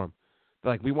sealed it for him.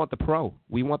 They're like, we want the pro.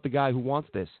 We want the guy who wants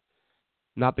this,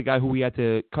 not the guy who we had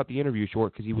to cut the interview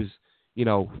short because he was,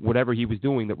 whatever he was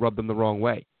doing that rubbed them the wrong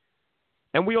way.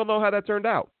 And we all know how that turned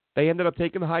out. They ended up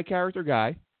taking the high character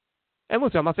guy. And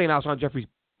listen, I'm not saying Alshon Jeffrey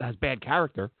has bad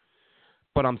character,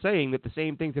 but I'm saying that the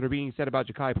same things that are being said about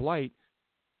Ja'Kai Polite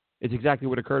is exactly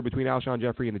what occurred between Alshon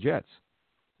Jeffrey and the Jets.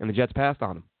 And the Jets passed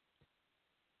on him.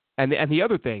 And the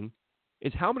other thing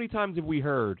is, how many times have we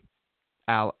heard,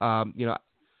 Alex,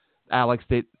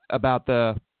 that about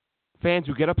the fans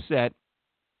who get upset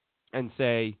and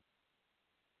say,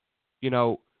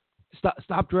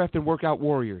 stop drafting workout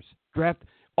warriors. Draft,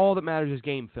 all that matters is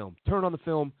game film. Turn on the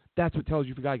film. That's what tells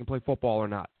you if a guy can play football or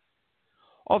not.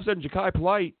 All of a sudden, Ja'Kai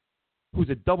Polite, who's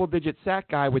a double-digit sack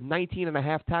guy with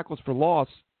 19.5 tackles for loss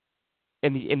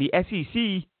in the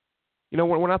SEC,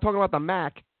 we're not talking about the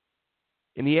MAC,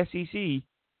 in the SEC,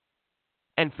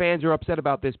 and fans are upset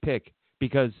about this pick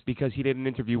because he didn't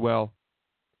interview well,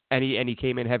 and he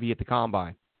came in heavy at the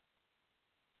combine,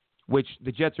 which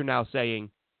the Jets are now saying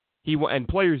and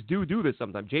players do this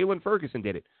sometimes. Jalen Ferguson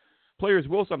did it. Players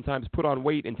will sometimes put on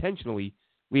weight intentionally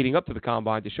leading up to the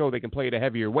combine to show they can play at a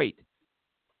heavier weight.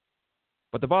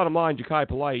 But the bottom line, Ja'Kai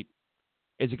Polite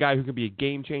is a guy who can be a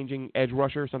game-changing edge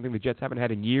rusher, something the Jets haven't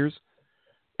had in years.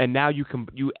 And now you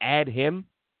add him,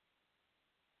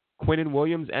 Quinnen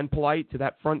Williams and Polite, to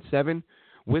that front seven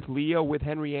with Leo, with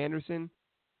Henry Anderson,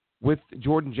 with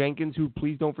Jordan Jenkins, who,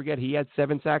 please don't forget, he had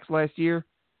 7 sacks last year.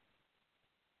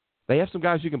 They have some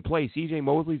guys who can play. C.J.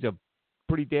 Mosley's a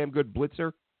pretty damn good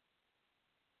blitzer.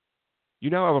 You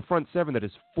now have a front seven that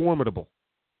is formidable.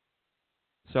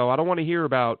 So I don't want to hear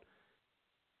about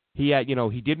he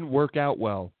didn't work out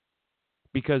well,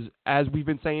 because as we've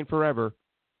been saying forever,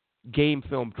 game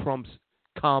film trumps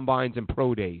combines and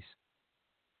pro days.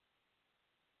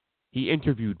 He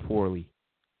interviewed poorly.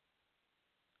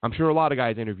 I'm sure a lot of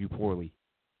guys interview poorly.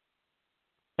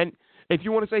 And if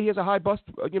you want to say he has a high bust,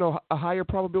 a higher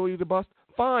probability to bust,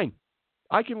 fine.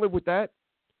 I can live with that.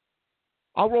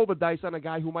 I'll roll the dice on a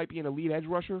guy who might be an elite edge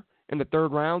rusher in the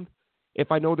third round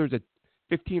if I know there's a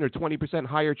 15 or 20%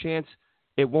 higher chance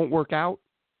it won't work out.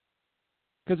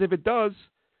 Because if it does,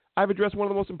 I've addressed one of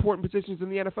the most important positions in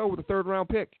the NFL with a third-round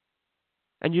pick.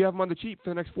 And you have him on the cheap for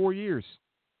the next 4 years.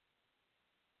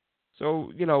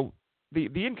 So,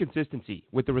 the inconsistency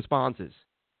with the responses.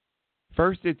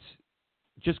 First, it's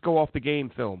just go off the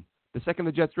game film. The second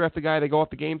the Jets draft a guy, they go off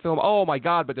the game film. Oh, my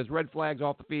God, but there's red flags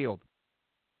off the field.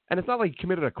 And it's not like he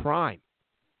committed a crime.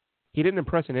 He didn't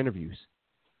impress in interviews.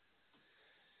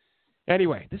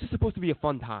 Anyway, this is supposed to be a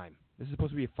fun time.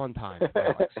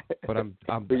 Alex. But I'm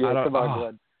yeah, come on,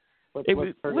 Glenn. It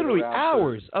was literally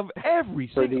hours of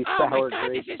every single. Oh my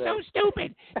God, this is so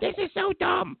stupid. This is so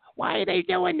dumb. Why are they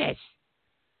doing this?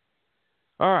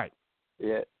 All right.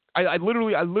 Yeah. I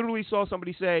literally saw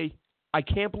somebody say, I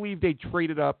can't believe they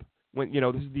traded up when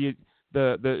this is the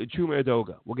Chuma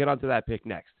Edoga. We'll get onto that pick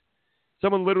next.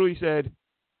 Someone literally said,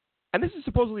 and this is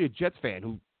supposedly a Jets fan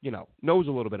who knows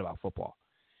a little bit about football.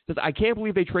 Says, I can't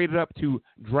believe they traded up to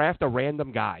draft a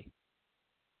random guy.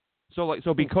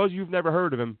 So because you've never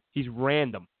heard of him, he's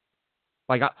random.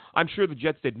 Like I'm sure the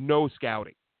Jets did no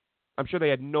scouting. I'm sure they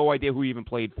had no idea who he even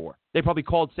played for. They probably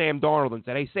called Sam Darnold and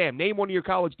said, "Hey Sam, name one of your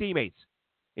college teammates."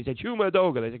 He said, Chuma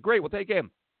Edoga. They said, "Great, we'll take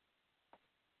him."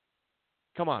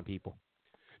 Come on, people.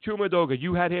 Chuma Edoga,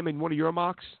 you had him in one of your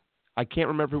mocks. I can't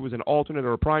remember if it was an alternate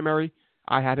or a primary.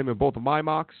 I had him in both of my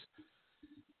mocks.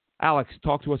 Alex,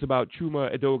 talk to us about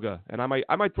Chuma Edoga, and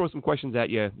I might throw some questions at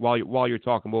you while you're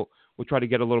talking. We'll try to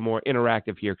get a little more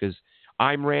interactive here because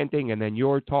I'm ranting and then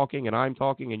you're talking and I'm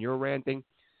talking and you're ranting.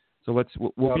 So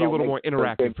we'll be a little more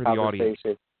interactive for the audience.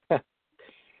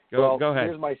 Go ahead.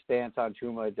 Here's my stance on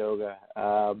Chuma Edoga.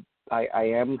 I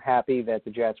am happy that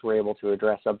the Jets were able to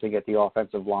address something at the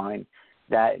offensive line.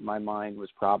 That, in my mind, was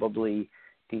probably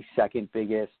the second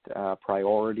biggest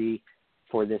priority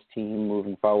for this team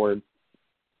moving forward.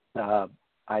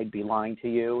 I'd be lying to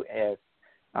you if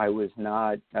I was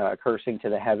not cursing to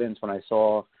the heavens when I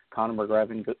saw Conor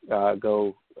McGovern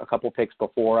go a couple picks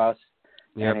before us.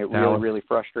 Yep, and it really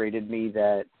frustrated me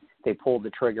that they pulled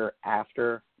the trigger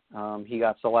after he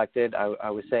got selected. I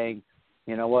was saying,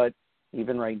 you know what,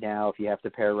 even right now, if you have to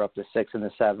pair up the 6 and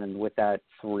the 7 with that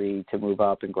 3 to move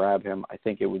up and grab him, I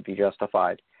think it would be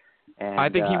justified. And, I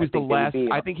think he was the last.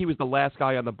 I think he was the last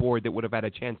guy on the board that would have had a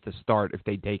chance to start if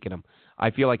they'd taken him.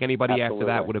 I feel like anybody Absolutely. after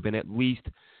that would have been at least,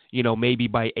 maybe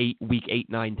by week 8,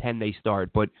 9, 10 they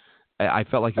start. But I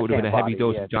felt like it would have been a heavy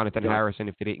dose of Jonathan Harrison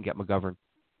if they didn't get McGovern.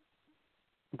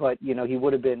 But he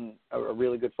would have been a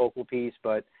really good focal piece.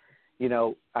 But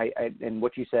I and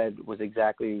what you said was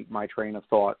exactly my train of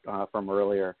thought from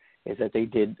earlier. Is that they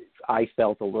did? I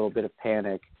felt a little bit of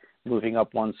panic moving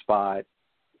up one spot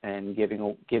and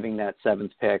giving that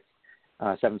seventh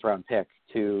round pick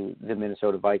to the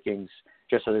Minnesota Vikings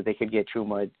just so that they could get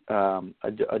Chuma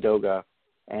Edoga.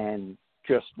 And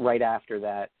just right after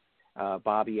that,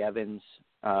 Bobby Evans,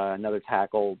 another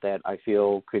tackle that I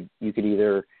feel you could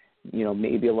either,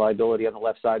 maybe a liability on the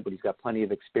left side, but he's got plenty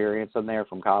of experience on there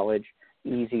from college,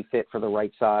 easy fit for the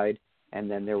right side.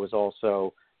 And then there was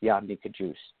also Yadni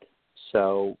Kajus.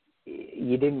 So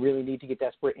you didn't really need to get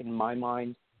desperate in my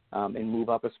mind. And move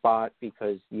up a spot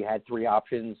because you had 3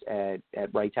 options at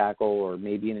right tackle or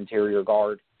maybe an interior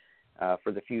guard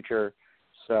for the future.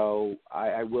 So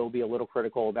I will be a little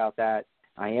critical about that.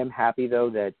 I am happy, though,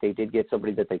 that they did get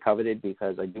somebody that they coveted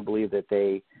because I do believe that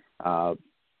they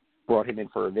brought him in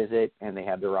for a visit and they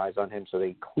had their eyes on him. So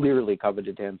they clearly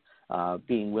coveted him,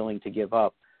 being willing to give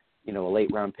up, a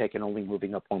late-round pick and only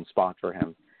moving up one spot for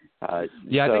him. I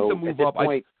think the move up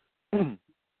point,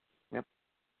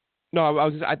 No,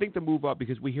 I think the move up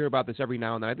because we hear about this every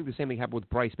now and then. I think the same thing happened with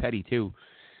Bryce Petty too.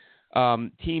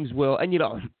 Teams will, and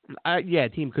a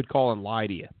team could call and lie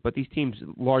to you, but these teams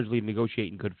largely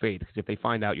negotiate in good faith because if they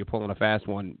find out you're pulling a fast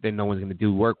one, then no one's going to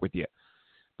do work with you.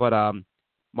 But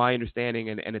my understanding,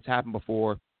 and it's happened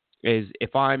before, is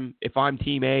if I'm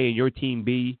Team A and you're Team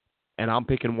B, and I'm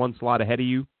picking one slot ahead of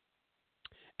you,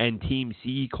 and Team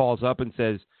C calls up and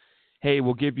says, "Hey,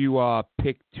 we'll give you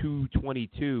pick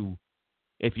 222."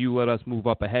 If you let us move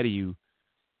up ahead of you,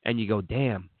 and you go,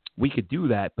 damn, we could do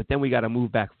that, but then we got to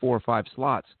move back 4 or 5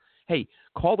 slots. Hey,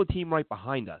 call the team right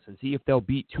behind us and see if they'll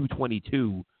beat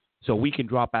 222 so we can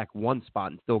drop back 1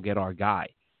 spot and still get our guy.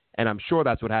 And I'm sure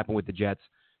that's what happened with the Jets.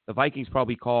 The Vikings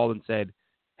probably called and said,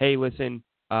 hey, listen,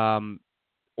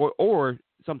 or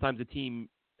sometimes the team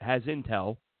has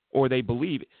intel or they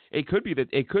believe. It could be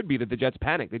that the Jets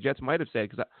panicked. The Jets might have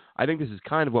said, because I think this is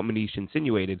kind of what Manish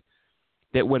insinuated,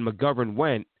 that when McGovern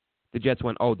went, the Jets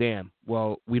went, oh, damn,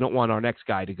 well, we don't want our next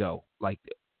guy to go. Like,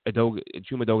 Chuma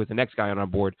Edoga is the next guy on our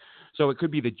board. So it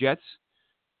could be the Jets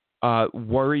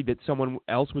worried that someone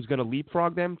else was going to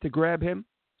leapfrog them to grab him,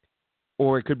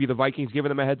 or it could be the Vikings giving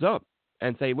them a heads up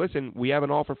and say, listen, we have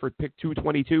an offer for pick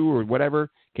 222 or whatever.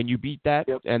 Can you beat that?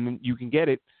 Yep. And you can get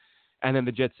it. And then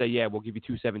the Jets say, yeah, we'll give you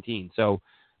 217. So,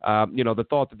 the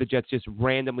thought that the Jets just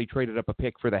randomly traded up a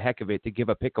pick for the heck of it to give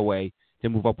a pick away to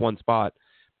move up one spot,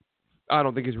 I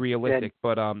don't think is realistic.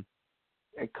 But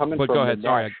coming but from go ahead.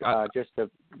 Nash, Sorry. just to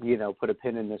put a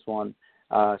pin in this one.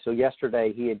 So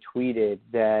yesterday he had tweeted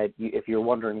that if you're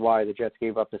wondering why the Jets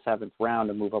gave up the 7th round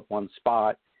to move up one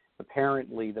spot,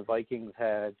 apparently the Vikings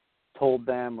had told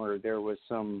them, or there was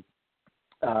some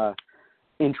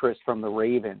interest from the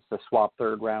Ravens to swap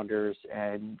 3rd rounders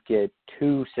and get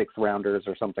 2 6th rounders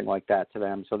or something like that to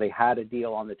them. So they had a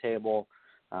deal on the table.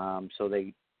 So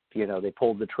they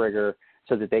pulled the trigger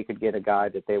so that they could get a guy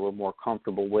that they were more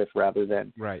comfortable with rather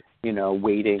than,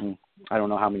 waiting. I don't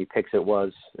know how many picks it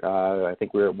was. I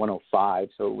think we were at 105.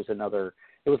 So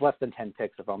it was less than 10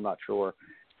 picks if I'm not sure.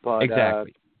 But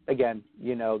exactly. Again,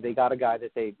 they got a guy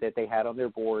that they had on their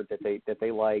board that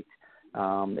they liked.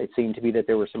 It seemed to be that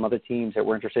there were some other teams that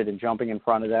were interested in jumping in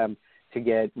front of them to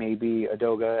get maybe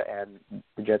Adoga, and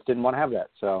the Jets didn't want to have that.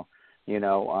 So, you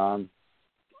got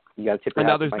to tip your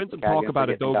hat. Now there's been some talk about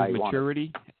Adoga's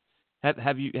maturity.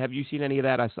 Have you seen any of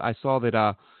that? I saw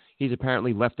that he's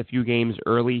apparently left a few games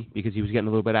early because he was getting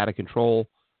a little bit out of control.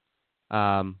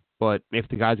 But if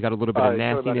the guy's got a little bit of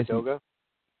nastiness,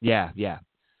 yeah.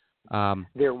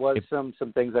 There was some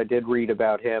things I did read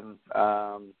about him.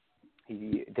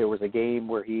 There was a game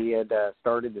where he had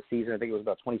started the season. I think it was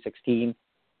about 2016.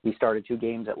 He started 2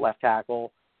 games at left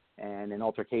tackle, and an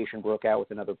altercation broke out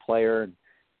with another player. And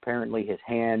apparently his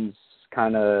hands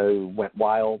kind of went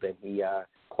wild, and he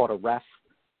caught a ref.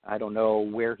 I don't know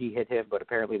where he hit him, but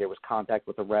apparently there was contact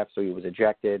with the ref, so he was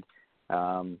ejected.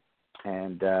 And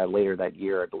later that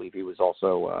year, I believe he was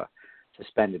also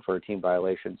suspended for a team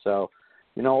violation. So,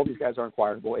 all these guys aren't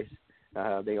choir boys.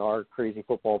 They are crazy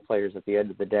football players at the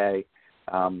end of the day.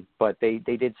 But they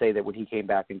did say that when he came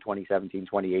back in 2017,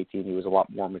 2018, he was a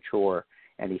lot more mature,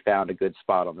 and he found a good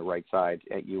spot on the right side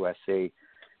at USC.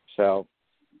 So,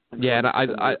 yeah, and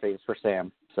I for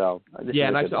Sam. So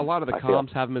and I saw a lot of the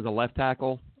comps have him as a left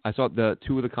tackle. I saw the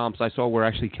 2 of the comps I saw were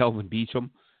actually Kelvin Beachum,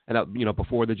 and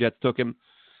before the Jets took him.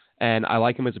 And I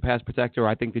like him as a pass protector.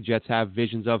 I think the Jets have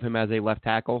visions of him as a left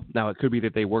tackle. Now, it could be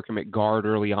that they work him at guard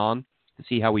early on to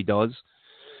see how he does.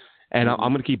 And I'm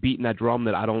going to keep beating that drum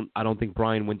that I don't think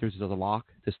Brian Winters is a lock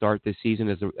to start this season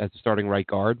as the starting right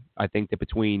guard. I think that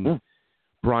between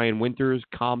Brian Winters,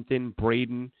 Compton,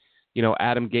 Braden,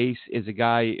 Adam Gase is a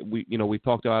guy we've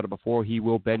talked about it before. He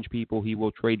will bench people, he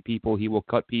will trade people, he will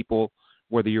cut people,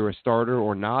 whether you're a starter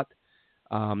or not.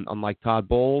 Unlike Todd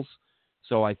Bowles.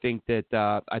 So I think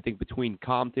that between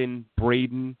Compton,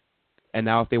 Braden, and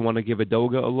now if they want to give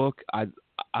Adoga a look,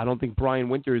 I don't think Brian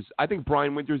Winters. I think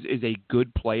Brian Winters is a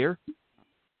good player,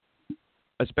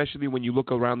 especially when you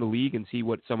look around the league and see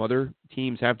what some other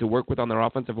teams have to work with on their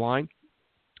offensive line.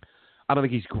 I don't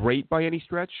think he's great by any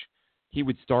stretch. He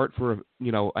would start for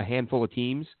a handful of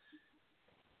teams,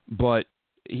 but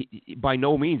by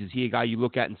no means is he a guy you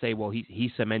look at and say, well,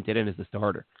 he's cemented in as the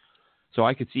starter. So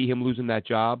I could see him losing that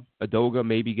job. Adoga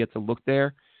maybe gets a look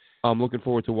there. I'm looking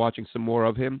forward to watching some more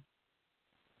of him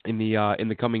in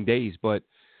the coming days. But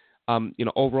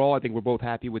overall, I think we're both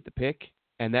happy with the pick,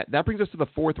 and that brings us to the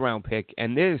 4th round pick.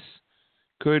 And this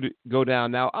could go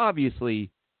down now. Obviously,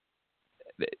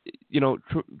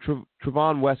 Trevon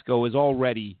Wesco is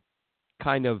already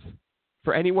kind of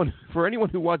for anyone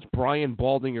who watched Brian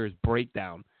Baldinger's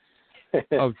breakdown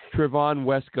of Trevon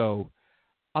Wesco.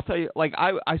 I'll tell you,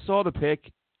 I saw the pick,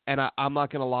 and I'm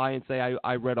not going to lie and say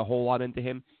I read a whole lot into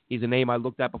him. He's a name I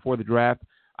looked at before the draft.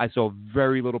 I saw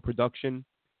very little production.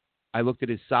 I looked at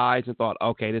his size and thought,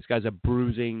 okay, this guy's a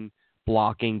bruising,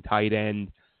 blocking tight end,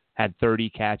 had 30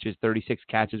 catches, 36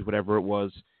 catches, whatever it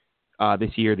was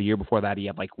this year. The year before that, he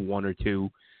had 1 or 2.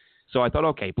 So I thought,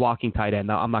 okay, blocking tight end.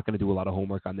 Now, I'm not going to do a lot of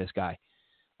homework on this guy.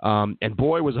 And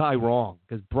boy, was I wrong,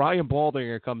 because Brian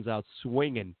Baldinger comes out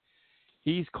swinging.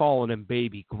 He's calling him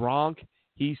baby Gronk.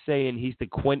 He's saying he's the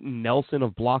Quentin Nelson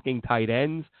of blocking tight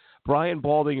ends. Brian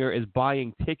Baldinger is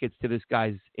buying tickets to this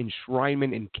guy's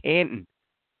enshrinement in Canton,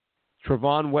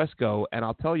 Trevon Wesco. And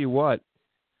I'll tell you what,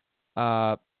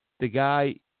 the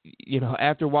guy,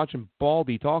 after watching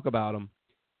Baldy talk about him,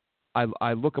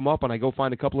 I look him up and I go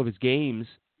find a couple of his games.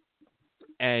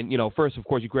 And, first, of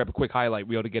course, you grab a quick highlight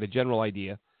reel to get a general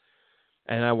idea.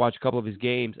 And I watch a couple of his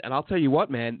games. And I'll tell you what,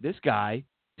 man, this guy,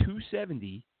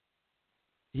 270.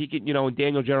 He could, and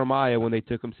Daniel Jeremiah, when they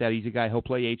took him, said he's a guy, he'll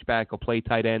play H-back, he'll play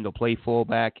tight end, he'll play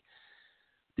fullback.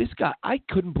 This guy, I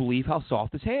couldn't believe how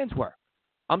soft his hands were.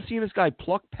 I'm seeing this guy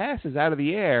pluck passes out of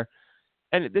the air,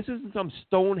 and this isn't some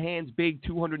stone hands big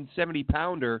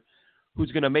 270-pounder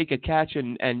who's going to make a catch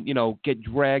and get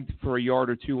dragged for a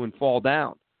yard or two and fall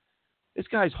down. This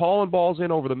guy's hauling balls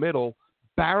in over the middle,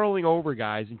 barreling over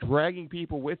guys and dragging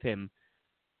people with him.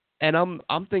 And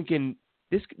I'm thinking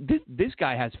this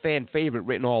guy has fan favorite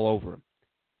written all over him.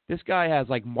 This guy has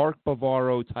like Mark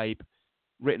Bavaro type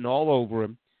written all over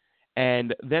him.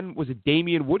 And then was it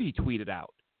Damian Wood he tweeted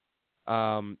out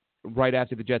right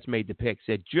after the Jets made the pick,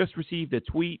 said, just received a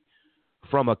tweet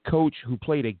from a coach who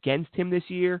played against him this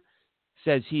year,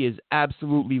 says he is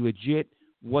absolutely legit,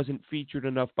 wasn't featured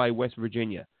enough by West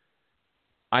Virginia.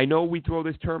 I know we throw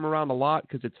this term around a lot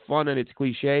because it's fun and it's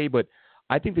cliche, but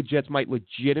I think the Jets might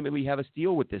legitimately have a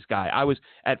steal with this guy.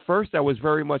 At first I was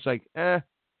very much like, I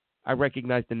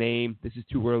recognize the name. This is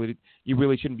too early. You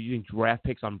really shouldn't be using draft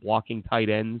picks on blocking tight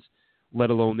ends, let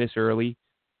alone this early.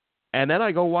 And then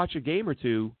I go watch a game or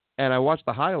two, and I watch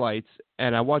the highlights,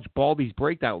 and I watch Baldy's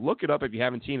breakdown. Look it up if you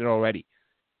haven't seen it already.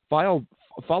 Follow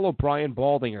Brian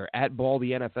Baldinger at Baldy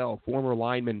NFL, former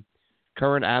lineman,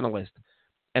 current analyst,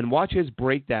 and watch his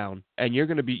breakdown. And you're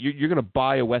gonna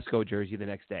buy a Wesco jersey the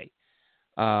next day.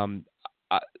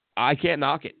 I can't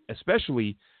knock it,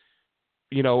 especially.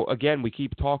 Again, we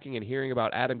keep talking and hearing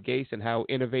about Adam Gase and how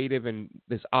innovative and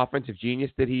this offensive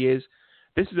genius that he is.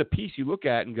 This is a piece you look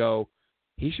at and go,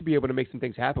 he should be able to make some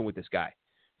things happen with this guy.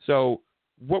 So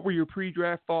what were your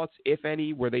pre-draft thoughts, if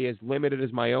any? Were they as limited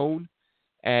as my own?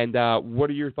 And what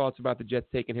are your thoughts about the Jets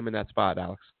taking him in that spot,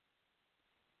 Alex?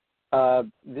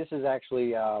 This is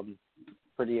actually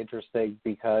pretty interesting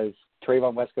because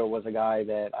Trayvon Wesco was a guy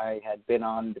that I had been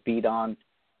on the beat on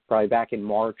probably back in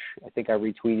March. I think I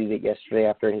retweeted it yesterday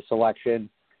after his selection.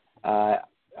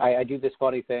 I do this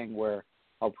funny thing where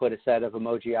I'll put a set of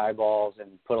emoji eyeballs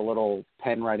and put a little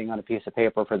pen writing on a piece of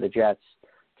paper for the Jets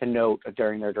to note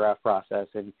during their draft process.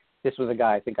 And this was a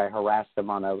guy I think I harassed him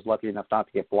on. I was lucky enough not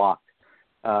to get blocked.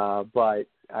 But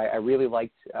I really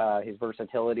liked his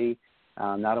versatility,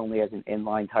 not only as an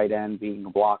inline tight end, being a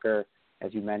blocker.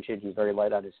 As you mentioned, he's very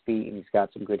light on his feet, and he's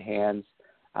got some good hands.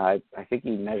 I think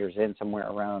he measures in somewhere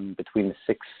around between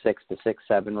the 6'6" to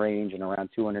 6'7" range and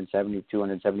around 270,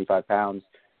 275 pounds.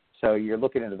 So you're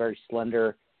looking at a very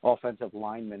slender offensive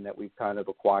lineman that we've kind of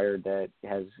acquired that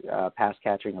has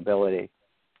pass-catching ability.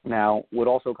 Now, what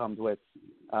also comes with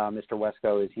Mr.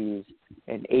 Wesco is he's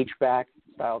an H-back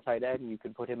style tight end. You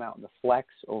can put him out in the flex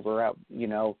over out,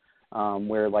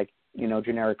 where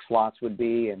generic slots would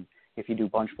be. And if you do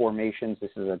bunch formations,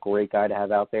 this is a great guy to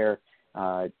have out there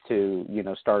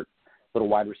to start little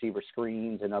wide receiver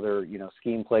screens and other,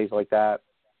 scheme plays like that.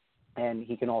 And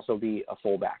he can also be a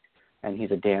fullback, and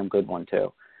he's a damn good one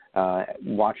too.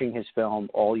 Watching his film,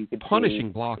 all you could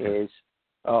see is,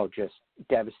 just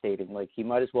devastating. Like, he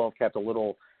might as well have kept a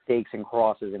little stakes and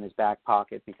crosses in his back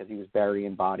pocket because he was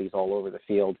burying bodies all over the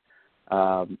field.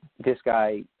 This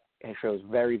guy shows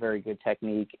very, very good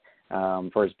technique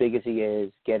for as big as he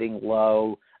is, getting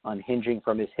low, unhinging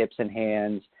from his hips and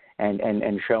hands,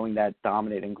 and showing that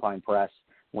dominant incline press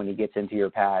when he gets into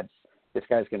your pads. This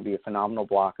guy's going to be a phenomenal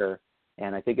blocker,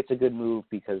 and I think it's a good move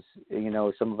because,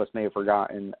 some of us may have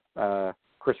forgotten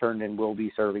Chris Herndon will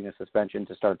be serving a suspension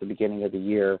to start the beginning of the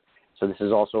year. So this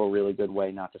is also a really good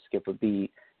way not to skip a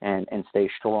beat and stay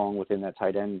strong within that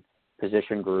tight end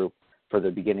position group for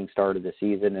the beginning start of the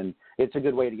season. And it's a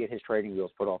good way to get his training wheels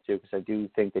put off too, because I do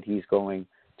think that he's going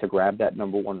to grab that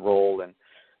number one role. And,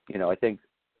 I think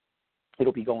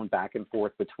it'll be going back and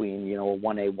forth between, a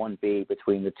 1A, 1B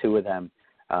between the two of them.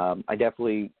 I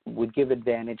definitely would give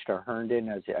advantage to Herndon,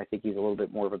 as I think he's a little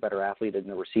bit more of a better athlete in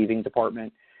the receiving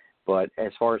department. But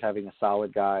as far as having a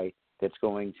solid guy that's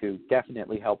going to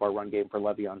definitely help our run game for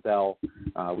Le'Veon Bell,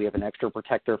 we have an extra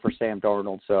protector for Sam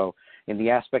Darnold. So in the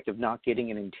aspect of not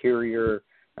getting an interior,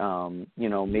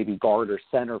 maybe guard or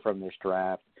center from this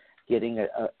draft, getting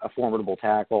a formidable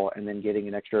tackle, and then getting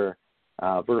an extra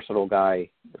versatile guy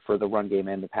for the run game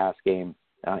and the pass game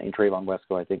in Trayvon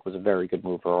Wesco, I think was a very good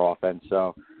move for our offense.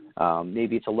 So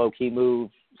maybe it's a low-key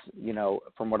move.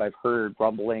 From what I've heard,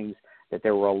 rumblings that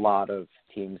there were a lot of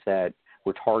teams that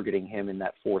were targeting him in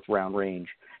that fourth-round range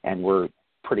and were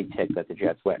pretty ticked that the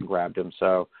Jets went and grabbed him.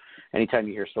 So anytime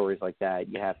you hear stories like that,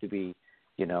 you have to be,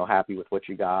 happy with what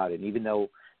you got. And even though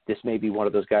this may be one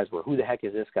of those guys where, who the heck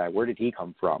is this guy? Where did he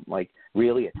come from? Like,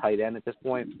 really, a tight end at this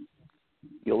point?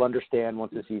 You'll understand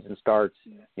once the season starts.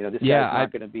 This guy's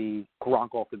not going to be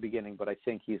Gronk off the beginning, but I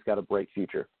think he's got a bright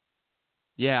future.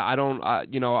 Yeah, I don't,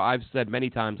 I've said many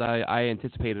times I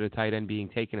anticipated a tight end being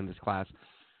taken in this class.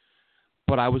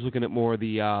 but I was looking at more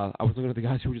the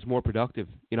guys who were just more productive.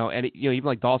 And even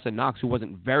like Dawson Knox, who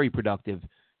wasn't very productive,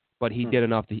 but he did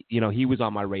enough to, he was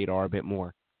on my radar a bit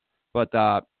more. But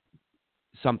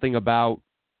something about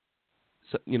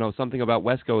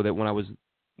Wesco that when I was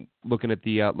looking at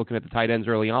the tight ends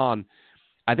early on,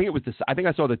 I think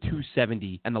I saw the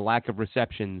 270 and the lack of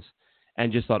receptions,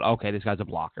 and just thought, okay, this guy's a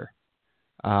blocker.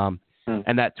 And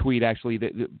that tweet, actually,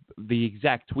 the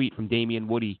exact tweet from Damian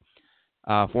Woody,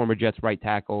 former Jets right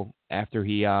tackle, after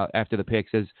the pick,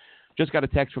 says, just got a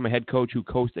text from a head coach who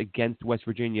coached against West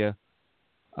Virginia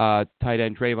tight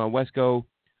end Trayvon Wesco.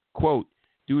 Quote,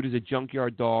 dude is a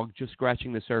junkyard dog just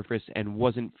scratching the surface and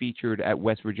wasn't featured at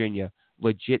West Virginia.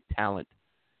 Legit talent.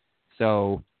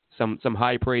 So some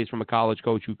high praise from a college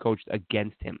coach who coached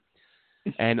against him.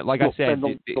 And like I said,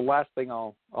 the last thing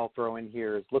I'll throw in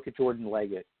here is look at Jordan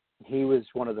Leggett. He was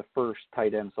one of the first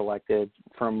tight ends selected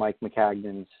from Mike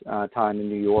Maccagnan's time in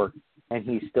New York, and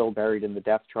he's still buried in the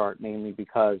depth chart, mainly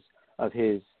because of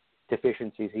his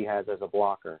deficiencies he has as a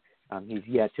blocker. He's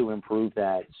yet to improve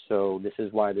that, so this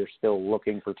is why they're still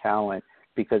looking for talent,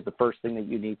 because the first thing that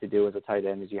you need to do as a tight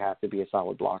end is you have to be a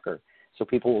solid blocker. So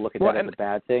people will look at that as a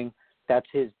bad thing. That's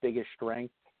his biggest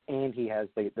strength, and he has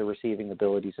the receiving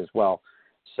abilities as well.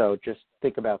 So just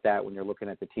think about that when you're looking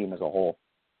at the team as a whole.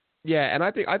 Yeah, and I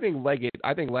think Leggett,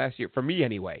 last year, for me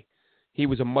anyway, he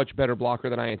was a much better blocker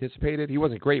than I anticipated. He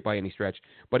wasn't great by any stretch,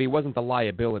 but he wasn't the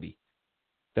liability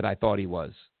that I thought he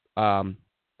was.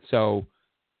 So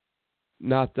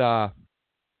not as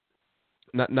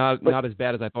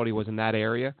bad as I thought he was in that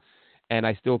area. And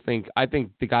I think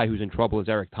the guy who's in trouble is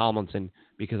Eric Tomlinson,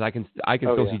 because I can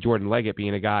still see Jordan Leggett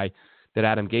being a guy that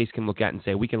Adam Gase can look at and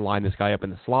say, we can line this guy up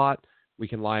in the slot. We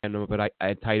can line him up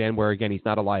at tight end, where again he's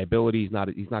not a liability.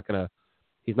 He's not gonna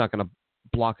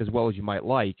block as well as you might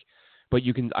like. But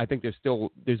I think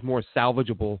there's more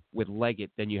salvageable with Leggett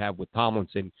than you have with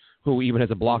Tomlinson, who even as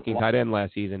a blocking tight end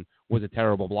last season was a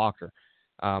terrible blocker.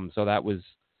 So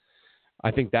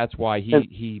I think that's why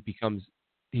he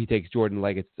takes Jordan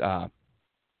Leggett's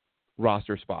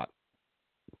roster spot.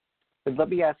 But let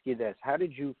me ask you this: how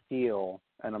did you feel?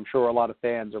 And I'm sure a lot of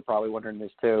fans are probably wondering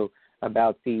this too,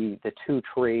 about the two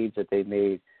trades that they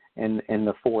made in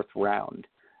the fourth round,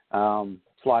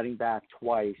 sliding back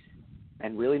twice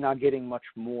and really not getting much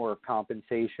more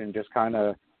compensation, just kind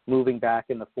of moving back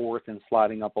in the fourth and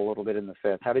sliding up a little bit in the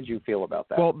fifth. How did you feel about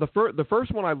that? Well, the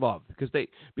first one I loved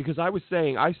because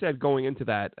I said going into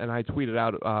that, and I tweeted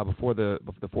out before the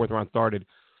fourth round started,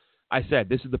 I said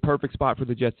this is the perfect spot for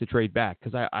the Jets to trade back,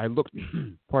 because I looked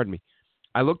pardon me,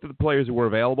 I looked at the players who were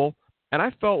available, and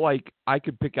I felt like I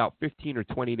could pick out 15 or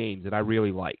 20 names that I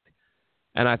really liked.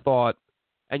 And I thought,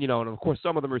 and of course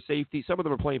some of them are safety, some of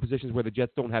them are playing positions where the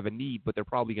Jets don't have a need, but they're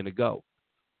probably going to go.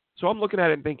 So I'm looking at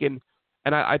it and thinking,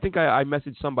 and I think I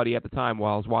messaged somebody at the time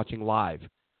while I was watching live.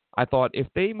 I thought if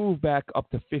they move back up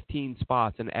to 15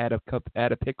 spots and add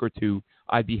a pick or two,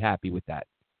 I'd be happy with that,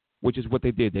 which is what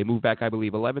they did. They moved back, I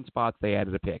believe, 11 spots. They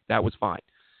added a pick. That was fine.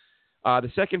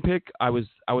 The second pick, I was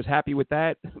happy with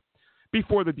that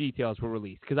before the details were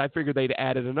released, because I figured they'd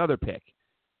added another pick.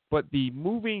 But the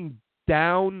moving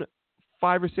down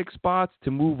 5 or 6 spots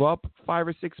to move up 5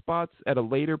 or 6 spots at a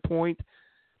later point,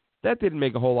 that didn't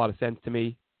make a whole lot of sense to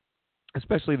me,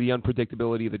 especially the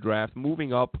unpredictability of the draft.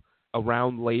 Moving up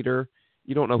around later,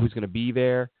 you don't know who's going to be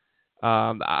there.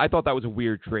 I thought that was a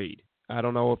weird trade. I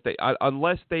don't know if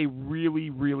unless they really,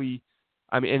 really,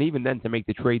 and even then to make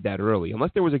the trade that early,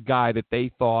 unless there was a guy that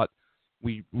they thought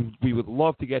we would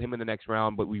love to get him in the next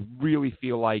round, but we really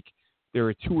feel like there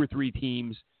are 2 or 3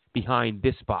 teams behind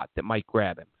this spot that might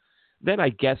grab him, then I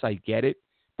guess I get it,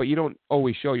 but you don't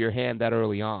always show your hand that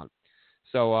early on.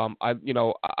 So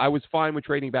I was fine with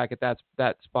trading back at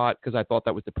that spot, because I thought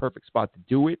that was the perfect spot to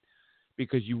do it,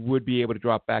 because you would be able to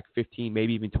drop back 15,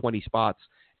 maybe even 20 spots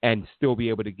and still be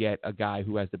able to get a guy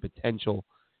who has the potential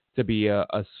to be a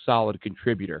solid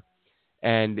contributor.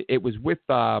 And it was with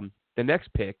the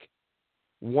next pick,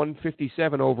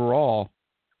 157 overall,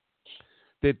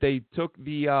 that they took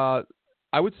the,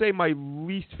 I would say my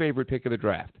least favorite pick of the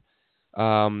draft,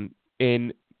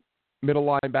 in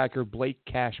middle linebacker Blake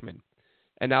Cashman.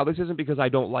 And now this isn't because I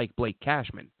don't like Blake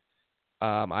Cashman.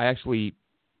 I actually,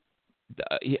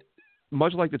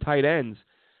 much like the tight ends,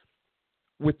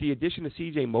 with the addition of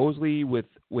C.J. Mosley, with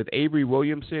Avery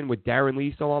Williamson, with Darren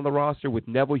Lee still on the roster, with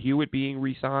Neville Hewitt being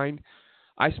re-signed,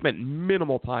 I spent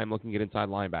minimal time looking at inside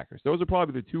linebackers. Those are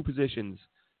probably the 2 positions,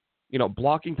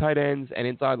 blocking tight ends and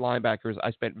inside linebackers,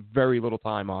 I spent very little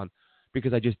time on,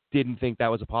 because I just didn't think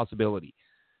that was a possibility.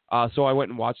 So I went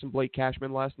and watched some Blake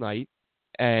Cashman last night,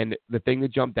 and the thing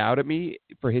that jumped out at me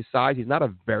for his size, he's not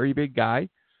a very big guy,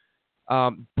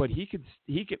 But he could.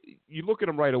 You look at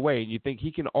him right away, and you think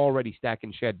he can already stack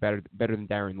and shed better than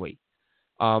Darren Lee.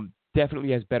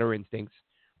 Definitely has better instincts.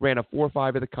 Ran a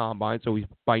 4.5 at the combine, so he's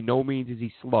by no means is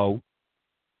he slow.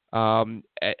 And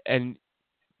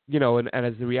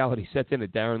as the reality sets in,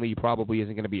 that Darren Lee probably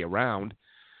isn't going to be around.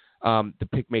 The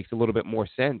pick makes a little bit more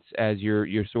sense as your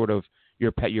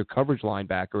coverage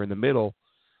linebacker in the middle.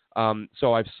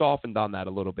 So I've softened on that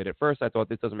a little bit. At first, I thought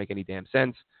this doesn't make any damn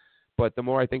sense, but the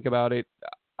more I think about it,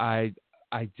 I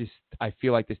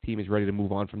feel like this team is ready to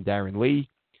move on from Darren Lee.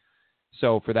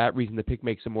 So for that reason, the pick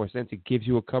makes some more sense. It gives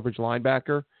you a coverage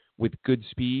linebacker with good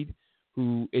speed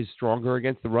who is stronger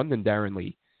against the run than Darren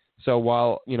Lee. So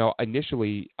while,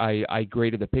 initially I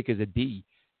graded the pick as a D,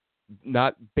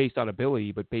 not based on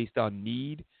ability, but based on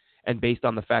need and based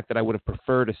on the fact that I would have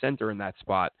preferred a center in that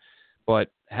spot.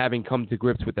 But having come to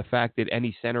grips with the fact that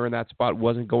any center in that spot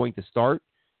wasn't going to start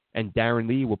and Darren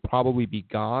Lee will probably be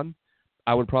gone,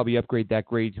 I would probably upgrade that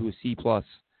grade to a C+.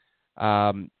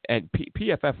 And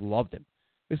PFF loved him.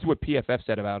 This is what PFF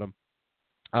said about him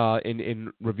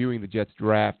in reviewing the Jets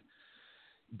draft.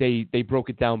 They broke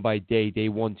it down by day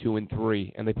 1, 2, and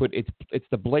 3, and they put it's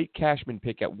the Blake Cashman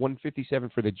pick at 157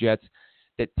 for the Jets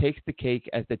that takes the cake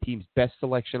as the team's best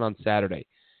selection on Saturday.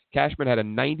 Cashman had a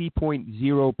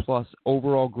 90.0 plus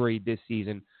overall grade this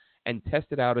season and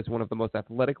tested out as one of the most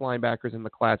athletic linebackers in the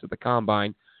class at the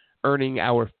combine, earning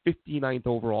our 59th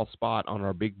overall spot on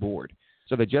our big board.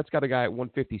 So the Jets got a guy at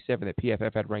 157 that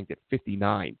PFF had ranked at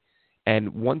 59.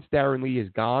 And once Darren Lee is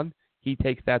gone, he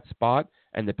takes that spot,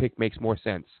 and the pick makes more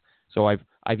sense. So I've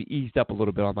eased up a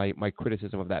little bit on my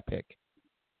criticism of that pick.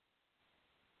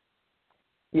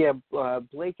 Yeah,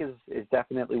 Blake is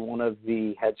definitely one of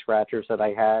the head scratchers that I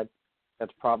had.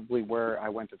 That's probably where I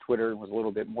went to Twitter and was a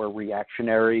little bit more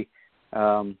reactionary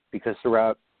because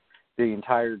throughout the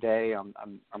entire day I'm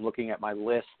looking at my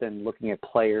list and looking at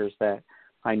players that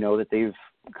I know that they've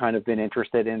kind of been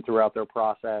interested in throughout their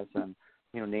process, and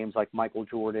names like Michael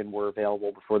Jordan were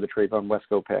available before the Trayvon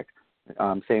Wesco pick.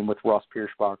 Same with Ross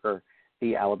Pierschbacher,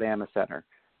 the Alabama center.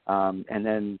 And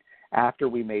then after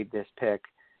we made this pick,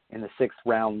 in the 6th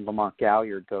round, Lamont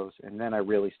Galliard goes, and then I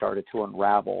really started to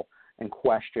unravel and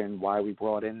question why we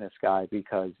brought in this guy,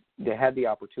 because they had the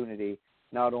opportunity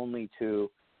not only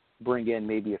to bring in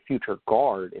maybe a future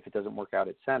guard if it doesn't work out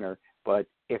at center, but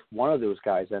if one of those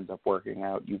guys ends up working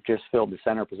out, you've just filled the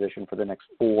center position for the next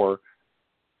 4-8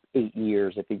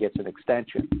 years if he gets an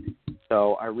extension.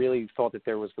 So I really thought that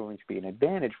there was going to be an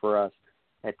advantage for us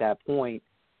at that point,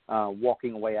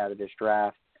 walking away out of this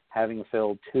draft, having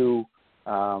filled 2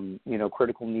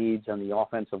 critical needs on the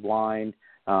offensive line.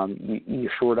 You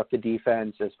shored up the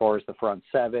defense as far as the front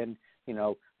 7.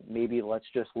 Maybe let's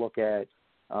just look at,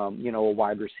 a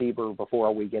wide receiver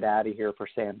before we get out of here for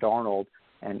Sam Darnold,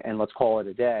 and let's call it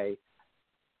a day.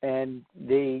 And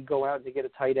they go out and they get a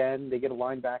tight end, they get a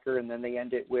linebacker, and then they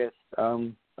end it with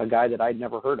a guy that I'd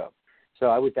never heard of. So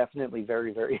I was definitely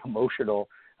very, very emotional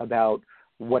about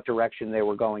what direction they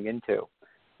were going into.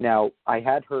 Now, I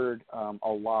had heard a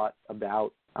lot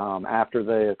about after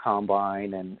the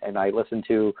combine, and I listened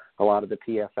to a lot of the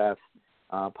PFF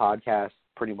podcasts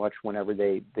pretty much whenever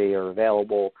they are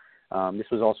available. This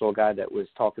was also a guy that was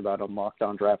talked about on Locked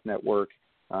On Draft Network,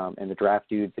 and the Draft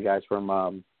Dudes, the guys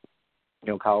from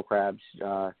Kyle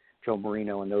Krabs, Joe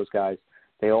Marino, and those guys.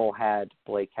 They all had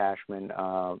Blake Cashman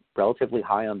relatively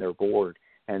high on their board.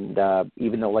 And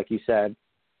even though, like you said,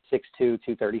 6'2",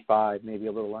 235, maybe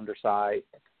a little undersized,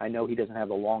 I know he doesn't have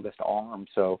the longest arm,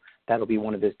 so that'll be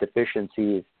one of his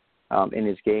deficiencies in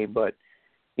his game. But,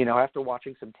 after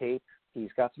watching some tape, he's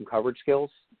got some coverage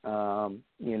skills.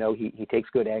 He takes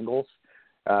good angles.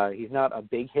 He's not a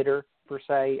big hitter, per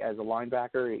se, as a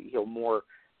linebacker. He'll more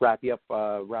wrap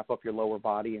up your lower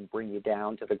body and bring you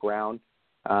down to the ground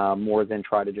more than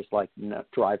try to just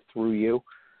drive through you.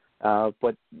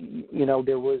 But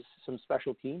there was some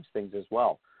special teams things as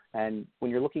well. And when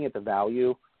you're looking at the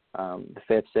value, the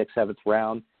 5th, 6th, 7th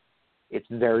round, it's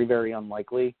very, very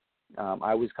unlikely.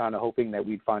 I was kind of hoping that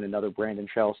we'd find another Brandon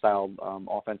Shell-style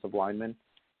offensive lineman.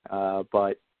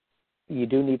 But you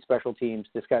do need special teams.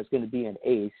 This guy's going to be an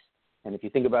ace. And if you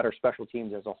think about our special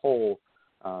teams as a whole,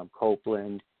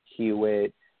 Copeland,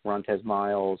 Hewitt, Montez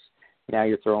Miles, now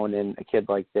you're throwing in a kid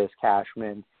like this,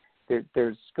 Cashman.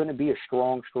 There's going to be a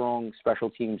strong special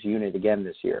teams unit again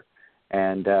this year.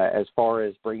 And as far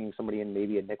as bringing somebody in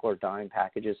maybe a nickel or dime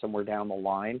packages somewhere down the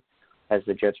line as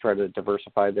the Jets try to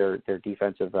diversify their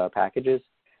defensive packages,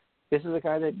 this is a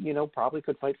guy that, probably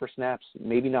could fight for snaps,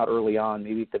 maybe not early on,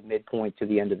 maybe at the midpoint to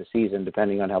the end of the season,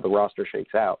 depending on how the roster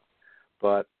shakes out.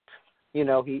 But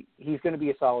he's going to be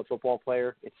a solid football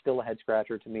player. It's still a head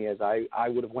scratcher to me, as I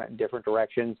would have went in different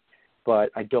directions,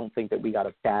 but I don't think that we got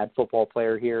a bad football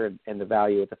player here, and the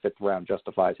value at the 5th round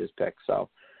justifies his pick. So,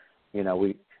 we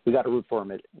got to root for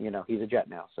him. He's a Jet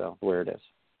now, so where it is.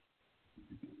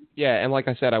 Yeah, and like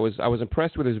I said, I was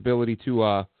impressed with his ability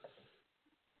to.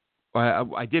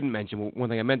 I didn't mention one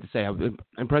thing I meant to say. I was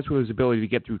impressed with his ability to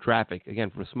get through traffic. Again,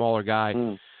 from a smaller guy,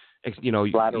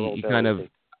 Lateral he kind of.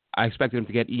 I expected him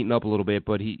to get eaten up a little bit,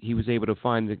 but he was able to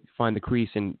find the crease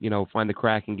and find the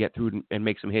crack and get through and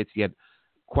make some hits. He had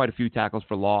quite a few tackles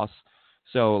for loss.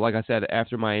 So, like I said,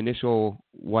 after my initial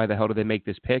why the hell did they make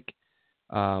this pick,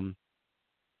 the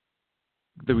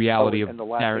reality of and the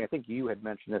last thing, I think you had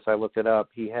mentioned this. I looked it up.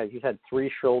 He's had 3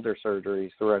 shoulder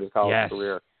surgeries throughout his college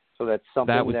career. So that's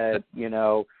something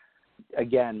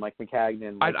again, like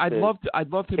McCagnon. I'd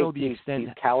love to know the extent.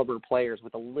 These caliber players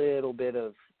with a little bit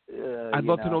of. I'd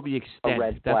love to know the extent.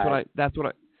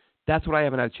 That's what I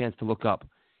haven't had a chance to look up.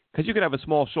 Because you could have a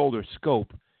small shoulder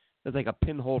scope that's like a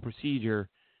pinhole procedure,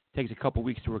 takes a couple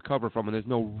weeks to recover from, and there's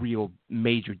no real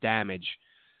major damage.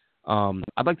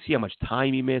 I'd like to see how much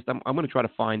time he missed. I'm going to try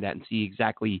to find that and see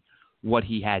exactly what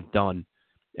he had done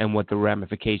and what the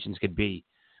ramifications could be.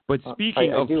 But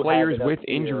speaking of players with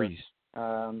injuries.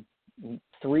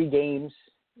 3 games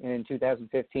in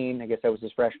 2015. I guess that was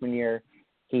his freshman year.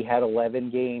 He had 11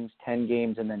 games, 10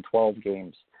 games, and then 12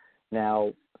 games.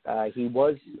 Now, he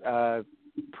was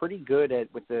pretty good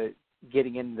with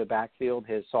getting into the backfield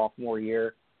his sophomore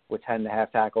year with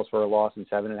 10.5 tackles for a loss and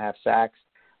 7.5 sacks.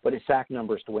 But his sack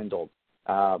numbers dwindled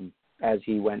as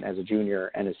he went as a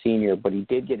junior and a senior. But he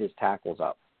did get his tackles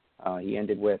up. He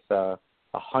ended with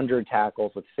 100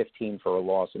 tackles with 15 for a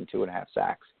loss and 2.5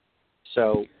 sacks.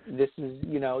 So this is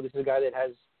a guy that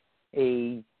has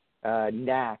a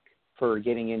knack for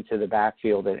getting into the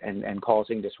backfield and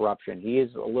causing disruption. He is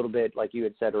a little bit, like you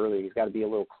had said earlier, he's got to be a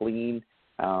little clean,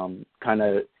 kind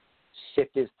of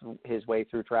sift his way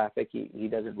through traffic. He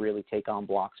doesn't really take on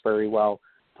blocks very well.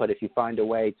 But if you find a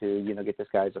way to, get this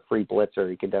guy as a free blitzer,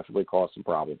 he can definitely cause some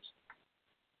problems.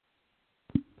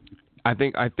 I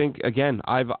think again,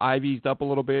 I've eased up a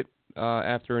little bit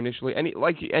after initially,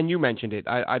 and you mentioned it.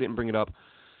 I didn't bring it up.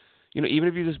 Even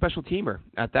if he's a special teamer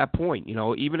at that point,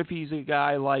 even if he's a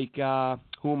guy like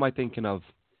who am I thinking of?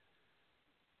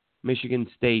 Michigan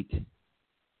State,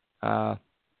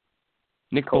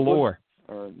 Nick Bellore.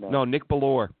 No, Nick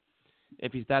Bellore.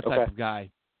 If he's that type of guy,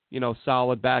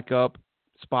 solid backup,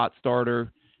 spot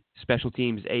starter, special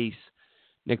teams ace.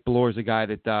 Nick Bellore is a guy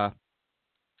that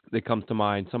comes to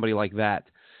mind. Somebody like that.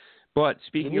 But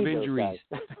speaking of injuries,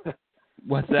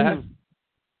 what's that?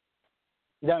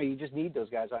 No, you just need those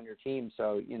guys on your team.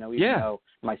 So, even though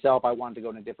myself, I wanted to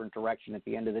go in a different direction at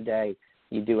the end of the day,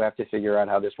 you do have to figure out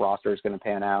how this roster is going to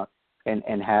pan out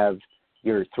and have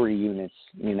your 3 units,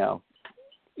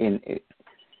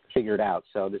 figured out.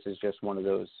 So this is just one of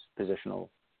those positional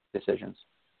decisions.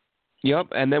 Yep,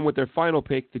 and then with their final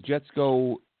pick, the Jets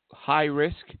go high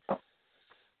risk,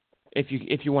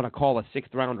 if you want to call a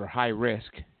 6th rounder high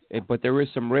risk. But there is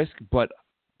some risk, but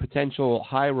potential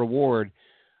high reward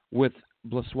with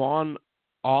Bleswan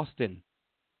Austin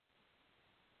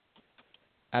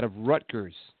out of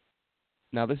Rutgers.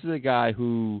 Now, this is a guy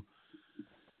who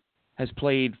has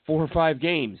played 4 or 5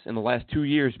 games in the last 2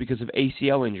 years because of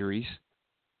ACL injuries.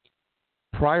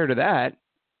 Prior to that,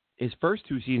 his first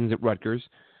 2 seasons at Rutgers,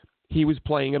 he was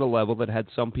playing at a level that had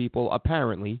some people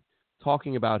apparently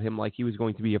talking about him like he was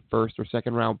going to be a 1st or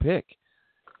 2nd round pick.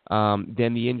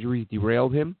 Then the injuries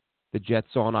derailed him. The Jets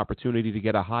saw an opportunity to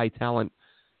get a high talent,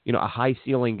 a high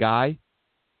ceiling guy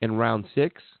in round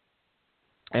 6.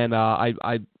 And I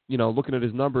looking at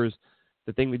his numbers,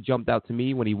 the thing that jumped out to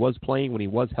me when he was playing, when he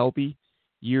was healthy,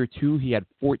 year 2, he had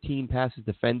 14 passes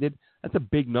defended. That's a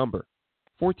big number.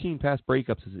 14 pass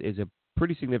breakups is a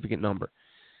pretty significant number.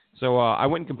 So I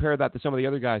went and compared that to some of the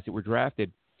other guys that were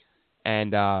drafted,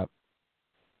 and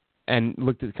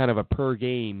looked at kind of a per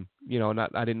game.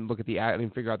 I didn't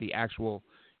figure out the actual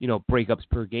breakups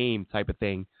per game type of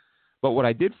thing. But what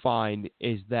I did find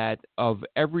is that of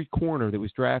every corner that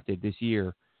was drafted this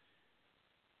year,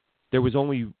 there were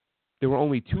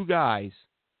only 2 guys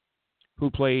who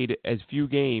played as few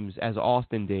games as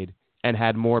Austin did and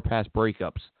had more pass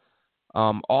breakups.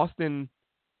 Austin,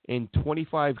 in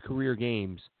 25 career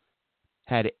games,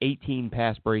 had 18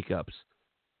 pass breakups.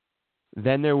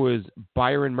 Then there was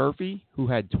Byron Murphy, who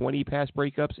had 20 pass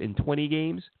breakups in 20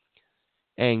 games,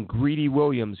 and Greedy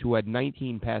Williams, who had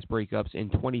 19 pass breakups in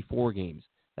 24 games.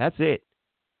 That's it.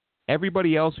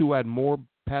 Everybody else who had more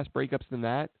pass breakups than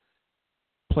that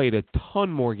played a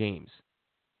ton more games.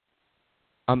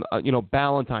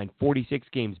 Ballantyne, 46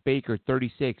 games. Baker,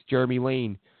 36. Jeremy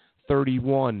Lane,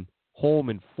 31.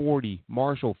 Holman, 40.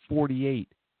 Marshall, 48.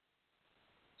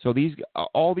 So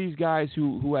all these guys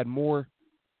who had more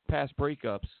pass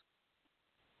breakups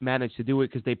managed to do it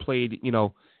because they played,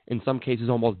 in some cases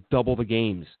almost double the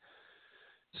games.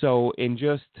 So in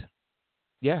just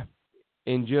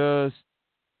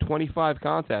 25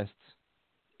 contests,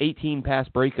 18 pass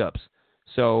breakups.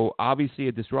 So obviously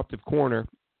a disruptive corner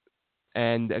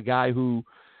and a guy who,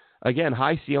 again,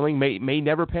 high ceiling, may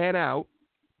never pan out.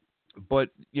 But,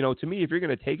 to me, if you're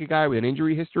going to take a guy with an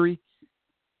injury history,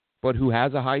 but who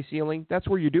has a high ceiling, that's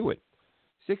where you do it.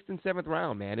 6th and 7th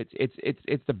round, man.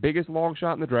 It's the biggest long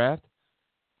shot in the draft.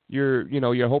 You're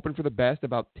hoping for the best.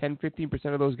 About 10-15%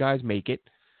 of those guys make it.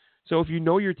 So if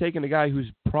you're taking a guy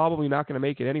who's probably not going to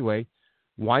make it anyway,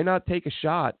 why not take a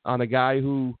shot on a guy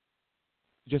who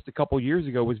just a couple years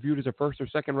ago was viewed as a 1st or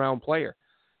 2nd round player?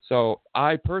 So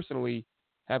I personally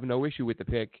have no issue with the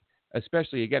pick,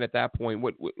 especially again at that point.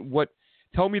 What?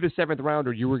 Tell me the 7th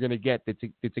rounder you were going to get that's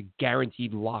a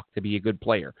guaranteed lock to be a good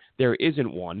player. There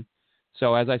isn't one.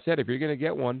 So as I said, if you're going to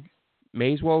get one,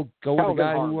 may as well go with a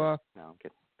guy who. No, I'm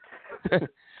kidding.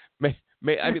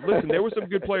 Listen, there were some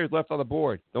good players left on the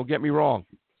board. Don't get me wrong.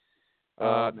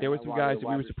 There were some guys that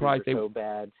we were surprised they so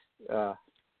bad.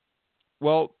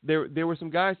 Well, there were some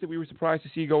guys that we were surprised to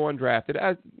see go undrafted.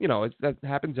 As that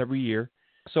happens every year.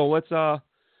 So let's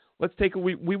take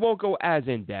we won't go as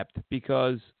in depth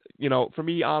because for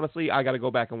me honestly I got to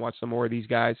go back and watch some more of these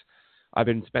guys. I've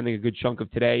been spending a good chunk of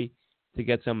today to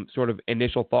get some sort of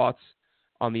initial thoughts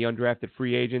on the undrafted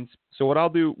free agents. So what I'll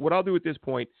do at this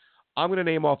point, I'm going to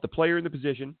name off the player in the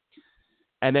position,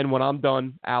 and then when I'm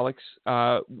done, Alex,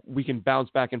 we can bounce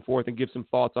back and forth and give some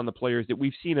thoughts on the players that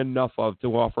we've seen enough of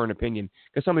to offer an opinion,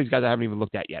 because some of these guys I haven't even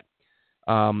looked at yet.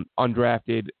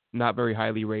 Undrafted, not very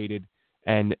highly rated,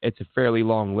 and it's a fairly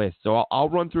long list. So I'll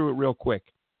run through it real quick.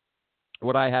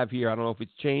 What I have here, I don't know if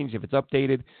it's changed, if it's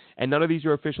updated, and none of these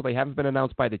are official. They haven't been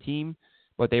announced by the team,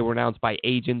 but they were announced by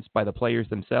agents, by the players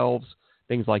themselves,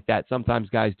 things like that. Sometimes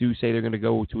guys do say they're going to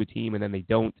go to a team and then they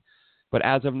don't. But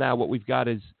as of now, what we've got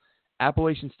is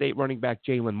Appalachian State running back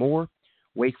Jalen Moore,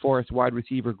 Wake Forest wide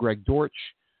receiver Greg Dortch,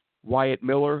 Wyatt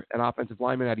Miller, an offensive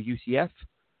lineman out of UCF,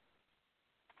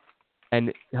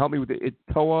 and help me with it,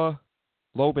 Toa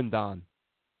Lobendon.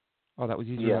 Oh, that was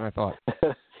easier than I thought.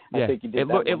 I think you did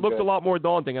that it looked good. a lot more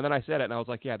daunting, and then I said it, and I was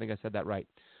like, yeah, I think I said that right.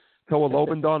 Toa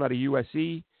Lobendon out of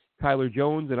USC, Kyler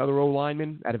Jones, another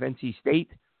O-lineman out of NC State,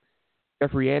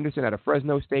 Jeffrey Anderson out of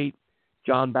Fresno State,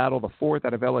 John Battle IV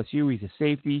out of LSU. He's a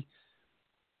safety.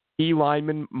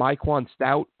 E-lineman Myquan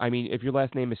Stout. I mean, if your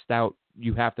last name is Stout,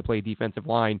 you have to play defensive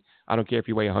line. I don't care if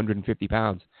you weigh 150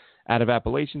 pounds. Out of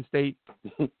Appalachian State.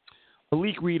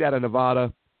 Malik Reed out of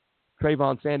Nevada.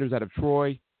 Trayvon Sanders out of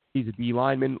Troy. He's a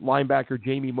D-lineman. Linebacker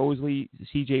Jamie Mosley,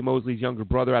 C.J. Mosley's younger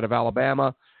brother out of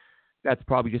Alabama. That's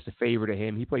probably just a favor to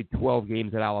him. He played 12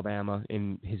 games at Alabama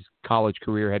in his college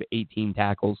career, had 18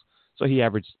 tackles. So he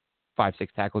averaged 5-6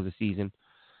 tackles a season.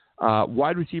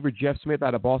 Wide receiver Jeff Smith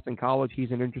out of Boston College.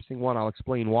 He's an interesting one. I'll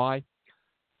explain why.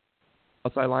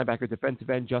 Outside linebacker defensive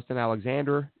end Justin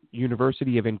Alexander,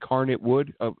 University of Incarnate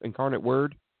Word.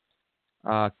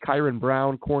 Kyron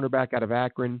Brown, cornerback out of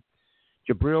Akron.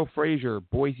 Jabril Frazier,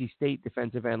 Boise State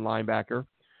defensive end linebacker.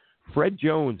 Fred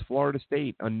Jones, Florida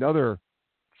State, another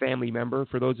family member.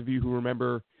 For those of you who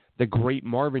remember the great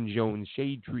Marvin Jones,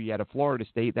 Shade Tree out of Florida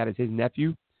State, that is his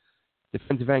nephew.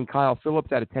 Defensive end Kyle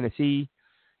Phillips out of Tennessee.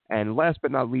 And last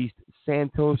but not least,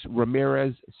 Santos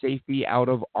Ramirez, safety out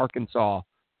of Arkansas.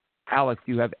 Alex,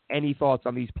 do you have any thoughts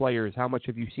on these players? How much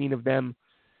have you seen of them?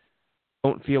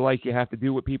 Don't feel like you have to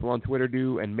do what people on Twitter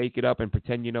do and make it up and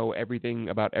pretend you know everything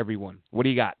about everyone. What do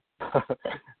you got?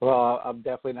 Well, I'm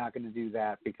definitely not going to do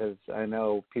that because I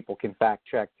know people can fact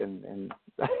check and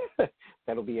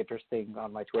that'll be interesting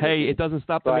on my Twitter. Hey, it doesn't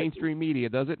stop the mainstream media,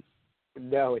 does it?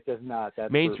 No, it does not.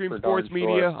 That's mainstream for sports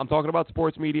media. Sure. I'm talking about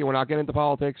sports media. We're not getting into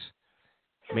politics.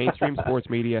 Mainstream sports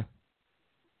media.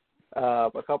 A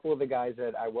couple of the guys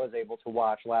that I was able to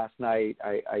watch last night,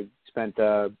 I spent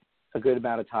a good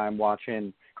amount of time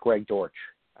watching Greg Dortch.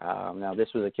 Now, this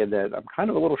was a kid that I'm kind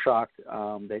of a little shocked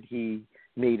that he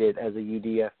made it as a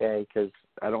UDFA because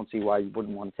I don't see why you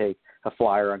wouldn't want to take a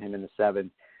flyer on him in the 7.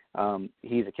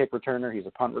 He's a kick returner. He's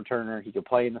a punt returner. He could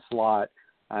play in the slot.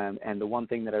 And the one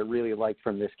thing that I really liked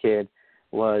from this kid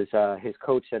was his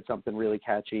coach said something really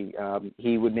catchy.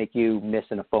 He would make you miss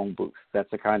in a phone booth. That's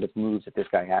the kind of moves that this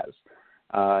guy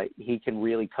has. He can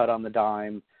really cut on the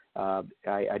dime.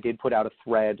 I did put out a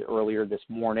thread earlier this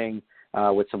morning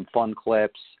with some fun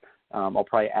clips. I'll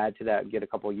probably add to that and get a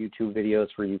couple of YouTube videos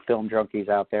for you film junkies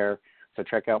out there. So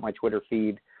check out my Twitter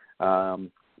feed,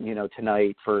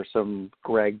 tonight for some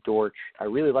Greg Dortch. I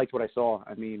really liked what I saw.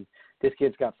 I mean, this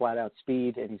kid's got flat-out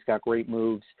speed, and he's got great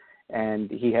moves. And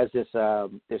he has this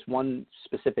one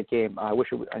specific game. I wish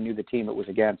I knew the team it was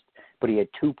against, but he had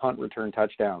 2 punt return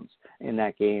touchdowns in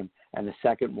that game. And the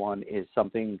second one is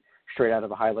something straight out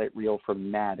of a highlight reel from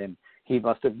Madden. He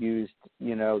must have used,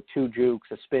 2 jukes,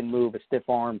 a spin move, a stiff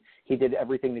arm. He did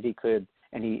everything that he could,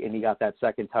 and he got that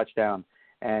second touchdown.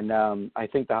 And I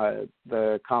think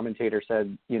the commentator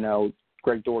said,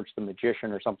 Greg Dortch, the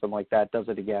magician or something like that, does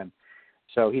it again.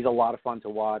 So he's a lot of fun to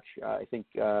watch. I think,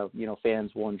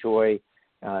 fans will enjoy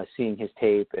seeing his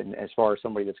tape, and as far as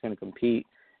somebody that's going to compete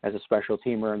as a special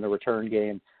teamer in the return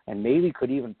game, and maybe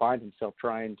could even find himself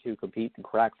trying to compete and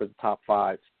crack for the top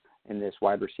 5 in this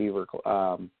wide receiver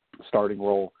starting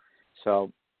role.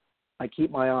 So I keep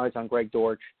my eyes on Greg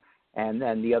Dortch. And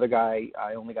then the other guy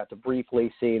I only got to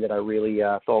briefly see that I really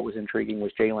thought was intriguing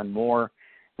was Jalen Moore.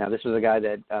 Now, this was a guy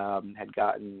that had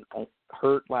gotten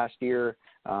hurt last year,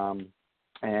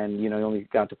 and, he only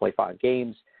got to play 5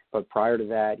 games. But prior to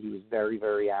that, he was very,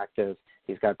 very active.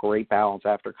 He's got great balance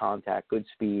after contact, good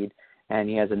speed, and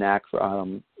he has a knack for,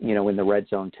 in the red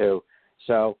zone too.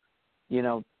 So,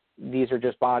 these are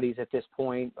just bodies at this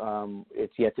point.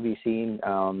 It's yet to be seen,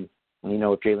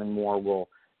 if Jalen Moore will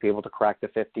be able to crack the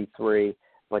 53,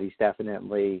 but he's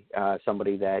definitely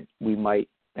somebody that we might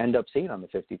end up seeing on the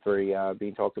 53,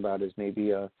 being talked about as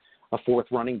maybe a 4th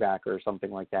running back or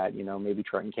something like that. Maybe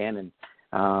Trenton Cannon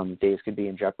days could be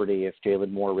in jeopardy if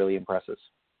Jalen Moore really impresses.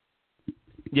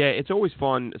 Yeah, it's always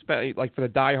fun, especially like for the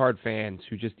diehard fans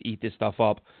who just eat this stuff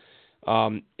up.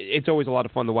 It's always a lot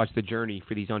of fun to watch the journey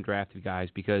for these undrafted guys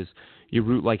because you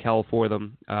root like hell for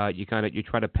them. You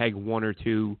try to peg 1 or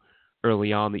 2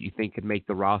 early on that you think could make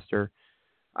the roster.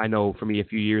 I know for me a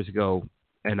few years ago,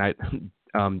 and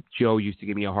Joe used to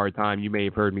give me a hard time. You may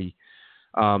have heard me.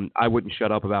 I wouldn't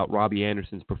shut up about Robbie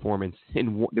Anderson's performance.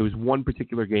 There was one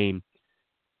particular game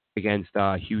against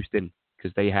Houston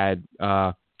because they had,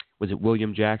 was it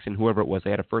William Jackson, whoever it was,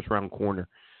 they had a first-round corner,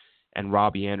 and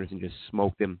Robbie Anderson just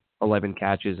smoked him, 11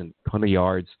 catches and a ton of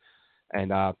yards.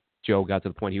 And Joe got to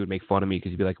the point he would make fun of me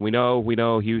because he'd be like, we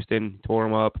know, Houston tore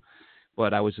him up.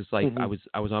 But I was just like,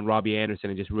 I was on Robbie Anderson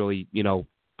and just really,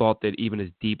 thought that even as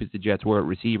deep as the Jets were at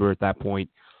receiver at that point,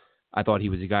 I thought he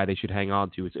was a guy they should hang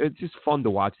on to. It's just fun to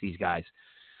watch these guys.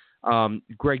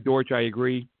 Greg Dortch, I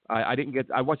agree.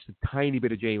 I watched a tiny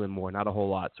bit of Jalen Moore, not a whole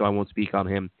lot, so I won't speak on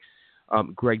him.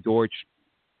 Greg Dortch,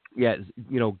 yeah,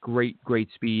 great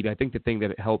speed. I think the thing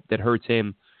that hurts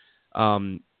him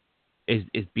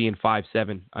is being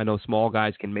 5'7". I know small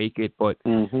guys can make it, but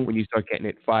when you start getting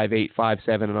it 5'8",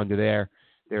 5'7", and under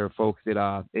there are folks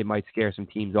that it might scare some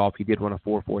teams off. He did run a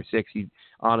 4.46. He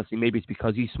honestly, maybe it's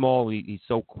because he's small. He's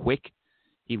so quick.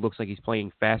 He looks like he's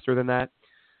playing faster than that.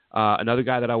 Another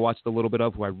guy that I watched a little bit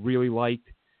of who I really liked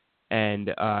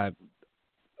and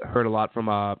heard a lot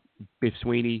from Biff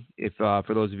Sweeney. If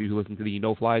for those of you who listen to the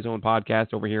No Fly Zone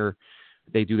podcast over here,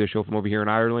 they do their show from over here in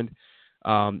Ireland.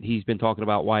 He's been talking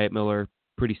about Wyatt Miller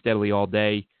pretty steadily all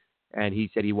day, and he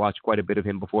said he watched quite a bit of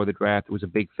him before the draft. Was a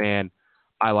big fan.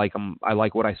 I like him. I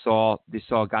like what I saw. Just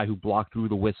saw a guy who blocked through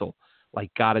the whistle,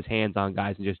 like got his hands on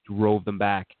guys and just drove them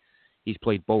back. He's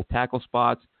played both tackle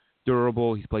spots,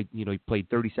 durable. He's played, he played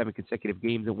 37 consecutive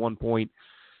games at one point.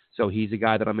 So he's a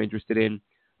guy that I'm interested in.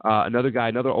 Another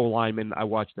O-lineman I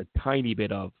watched a tiny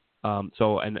bit of.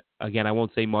 And again, I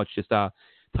won't say much, just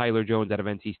Tyler Jones out of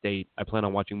NC State. I plan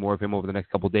on watching more of him over the next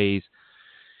couple of days.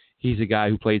 He's a guy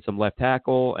who played some left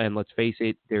tackle, and let's face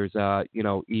it, there's,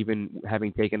 even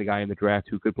having taken a guy in the draft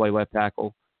who could play left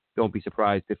tackle, don't be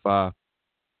surprised if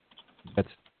that's,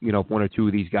 1 or 2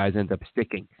 of these guys end up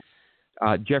sticking.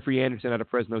 Jeffrey Anderson out of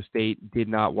Fresno State, did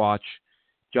not watch.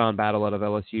 John Battle out of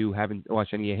LSU, haven't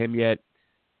watched any of him yet.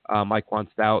 Mike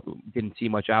Stout, didn't see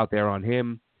much out there on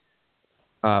him.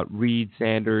 Reed,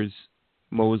 Sanders,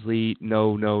 Mosley,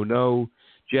 no.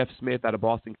 Jeff Smith out of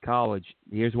Boston College.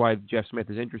 Here's why Jeff Smith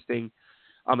is interesting.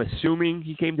 I'm assuming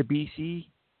he came to BC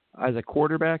as a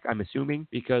quarterback. I'm assuming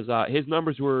because his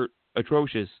numbers were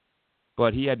atrocious,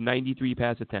 but he had 93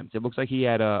 pass attempts. It looks like he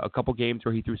had a couple games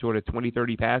where he threw sort of 20,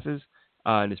 30 passes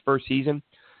in his first season.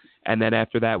 And then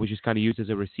after that was just kind of used as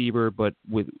a receiver, but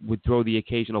would throw the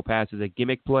occasional pass as a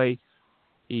gimmick play.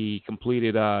 He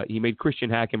made Christian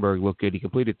Hackenberg look good. He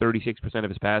completed 36% of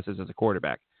his passes as a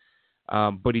quarterback.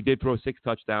 But he did throw 6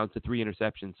 touchdowns to 3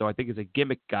 interceptions. So I think as a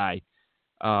gimmick guy,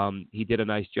 he did a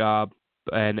nice job.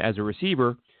 And as a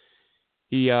receiver,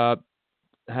 he had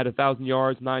 1,000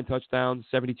 yards, 9 touchdowns,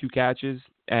 72 catches,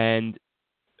 and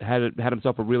had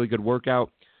himself a really good workout.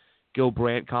 Gil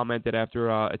Brandt commented after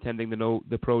attending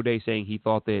the pro day, saying he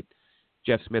thought that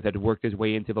Jeff Smith had worked his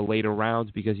way into the later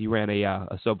rounds because he ran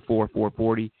a sub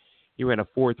 4.40. He ran a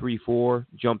 4.34,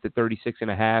 jumped at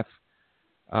 36.5,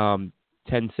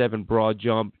 10.7 broad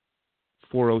jump,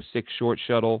 4.06 short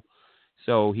shuttle.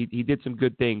 So he did some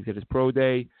good things at his pro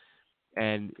day,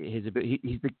 and he's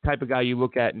the type of guy you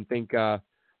look at and think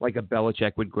like a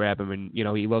Belichick would grab him, and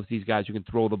he loves these guys who can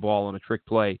throw the ball on a trick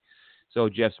play. So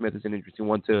Jeff Smith is an interesting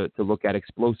one to look at,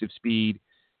 explosive speed,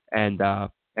 and a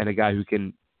guy who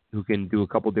can do a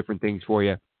couple different things for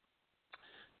you.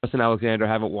 Justin Alexander,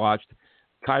 haven't watched.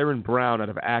 Kyron Brown out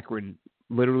of Akron,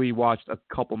 literally watched a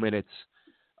couple minutes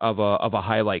of a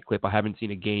highlight clip. I haven't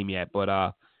seen a game yet, but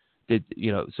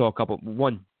saw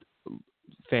one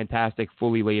fantastic,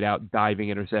 fully laid out diving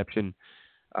interception.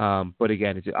 But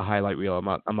again, it's a highlight reel.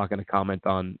 I'm not going to comment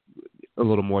on a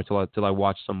little more till I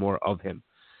watch some more of him.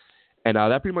 And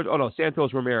that pretty much. Oh no,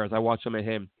 Santos Ramirez. I watched some of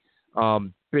him.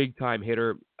 Big time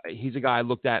hitter. He's a guy I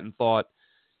looked at and thought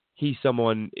he's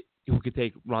someone who could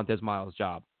take Rontez Miles'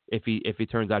 job if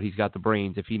it turns out he's got the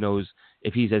brains. If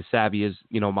he's as savvy as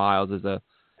Miles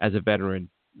as a veteran.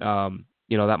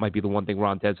 That might be the one thing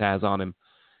Rontez has on him,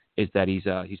 is that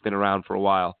he's been around for a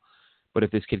while. But if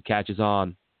this kid catches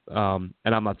on, and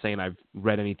I'm not saying I've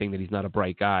read anything that he's not a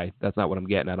bright guy. That's not what I'm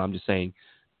getting at. I'm just saying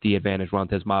the advantage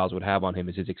Rontez Miles would have on him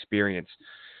is his experience.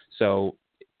 So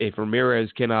if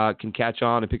Ramirez can catch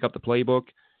on and pick up the playbook,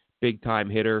 big time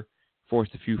hitter,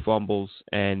 forced a few fumbles,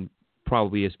 and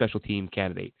probably a special team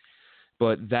candidate.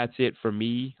 But that's it for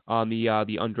me on the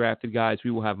undrafted guys. We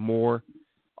will have more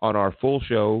on our full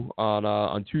show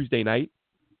on Tuesday night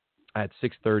at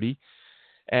 6:30.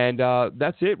 And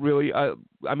that's it, really. I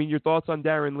mean, your thoughts on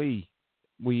Darren Lee?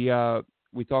 We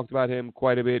talked about him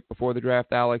quite a bit before the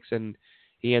draft, Alex, and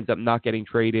he ends up not getting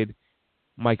traded.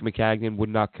 Mike Maccagnan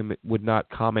would not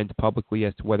comment publicly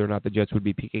as to whether or not the Jets would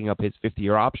be picking up his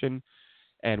 50-year option,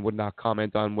 and would not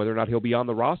comment on whether or not he'll be on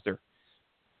the roster.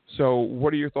 So,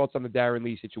 what are your thoughts on the Darren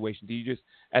Lee situation? Do you just,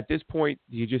 at this point,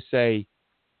 say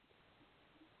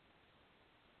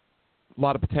a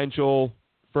lot of potential,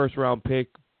 first-round pick,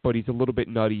 but he's a little bit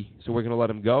nutty, so we're going to let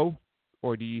him go?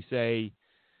 Or do you say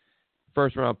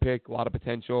first-round pick, a lot of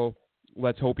potential,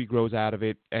 let's hope he grows out of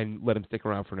it, and let him stick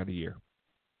around for another year?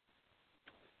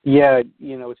 Yeah,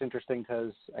 it's interesting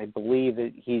because I believe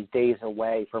that he's days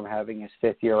away from having his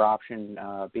fifth-year option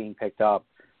being picked up,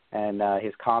 and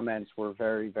his comments were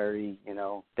very, very,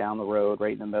 down the road,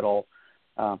 right in the middle,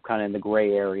 kind of in the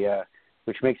gray area,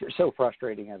 which makes it so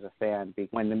frustrating as a fan.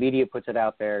 When the media puts it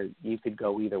out there, you could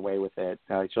go either way with it.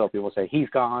 So people say, he's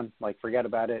gone, forget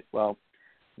about it. Well,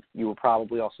 you were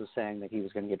probably also saying that he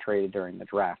was going to get traded during the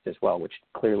draft as well, which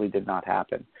clearly did not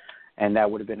happen. And that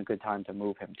would have been a good time to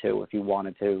move him, too, if you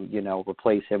wanted to,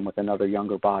 replace him with another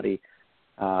younger body.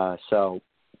 So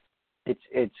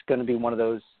it's going to be one of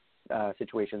those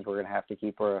situations we're going to have to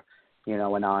keep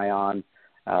an eye on.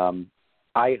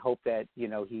 I hope that,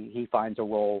 he finds a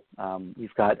role.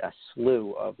 We've got a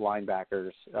slew of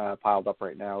linebackers piled up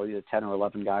right now, either 10 or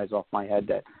 11 guys off my head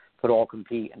that could all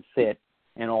compete and fit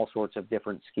in all sorts of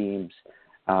different schemes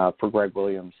for Greg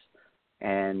Williams.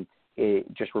 And it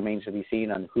just remains to be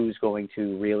seen on who's going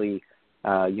to really,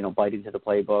 bite into the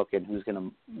playbook and who's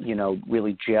going to,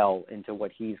 really gel into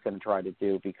what he's going to try to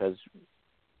do, because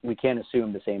we can't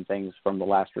assume the same things from the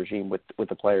last regime with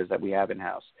the players that we have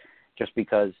in-house. Just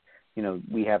because,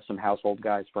 we have some household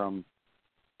guys from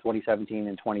 2017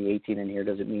 and 2018 in here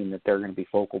doesn't mean that they're going to be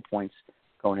focal points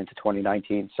going into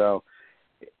 2019. So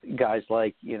guys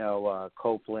like,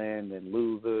 Copeland and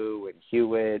Luvu and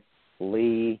Hewitt,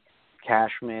 Lee,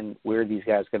 Cashman, where are these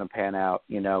guys going to pan out?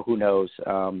 Who knows?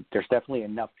 There's definitely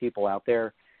enough people out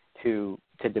there to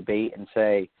debate and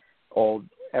say,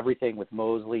 everything with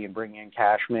Mosley and bringing in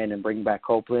Cashman and bringing back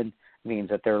Copeland means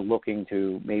that they're looking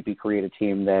to maybe create a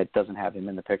team that doesn't have him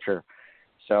in the picture.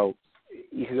 So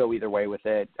you can go either way with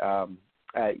it.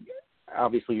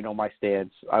 Obviously, my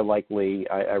stance. I like Lee.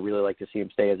 I really like to see him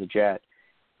stay as a Jet.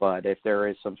 But if there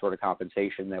is some sort of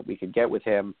compensation that we could get with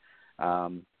him,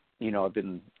 I've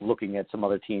been looking at some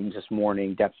other teams this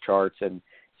morning, depth charts, and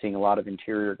seeing a lot of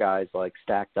interior guys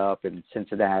stacked up in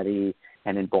Cincinnati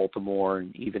and in Baltimore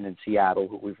and even in Seattle,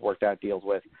 who we've worked out deals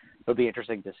with. It'll be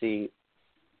interesting to see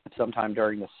if sometime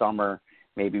during the summer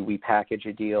maybe we package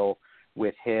a deal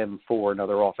with him for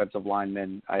another offensive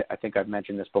lineman. I think I've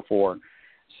mentioned this before.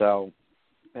 So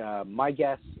my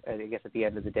guess, I guess at the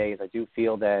end of the day, is I do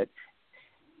feel that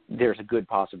there's a good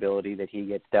possibility that he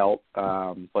gets dealt,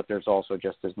 but there's also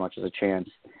just as much as a chance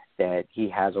that he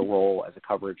has a role as a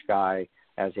coverage guy,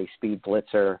 as a speed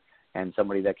blitzer, and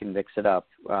somebody that can mix it up.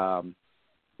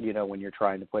 when you're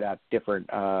trying to put out different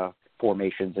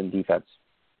formations and defense.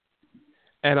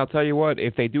 And I'll tell you what,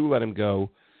 if they do let him go,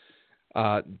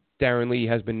 Darren Lee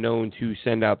has been known to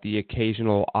send out the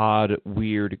occasional odd,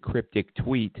 weird, cryptic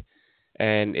tweet,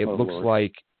 and it looks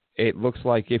like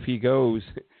if he goes,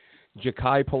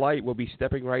 Ja'Kai Polite will be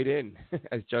stepping right in,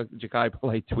 as Ja'Kai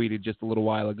Polite tweeted just a little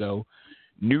while ago.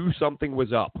 Knew something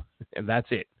was up, and that's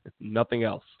it. Nothing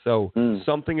else. So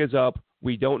something is up.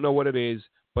 We don't know what it is,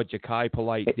 but Ja'Kai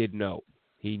Polite did know.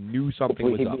 He knew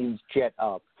something was up. He means jet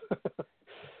up.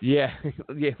 Yeah.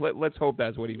 Let's hope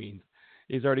that's what he means.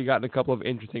 He's already gotten a couple of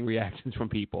interesting reactions from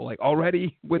people. Like,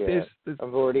 already with this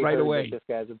I've already right heard away. That this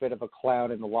guy's a bit of a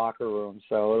clown in the locker room,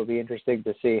 so it'll be interesting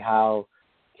to see how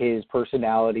his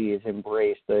personality is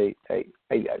embraced.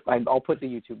 I'll put the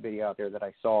YouTube video out there that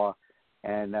I saw,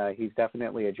 and he's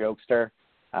definitely a jokester.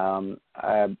 On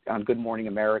Good Morning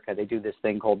America, they do this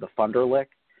thing called the Thunderlick,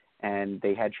 and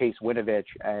they had Chase Winovich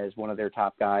as one of their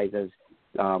top guys, as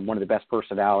one of the best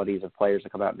personalities of players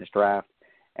that come out in this draft.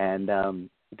 And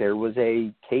there was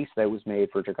a case that was made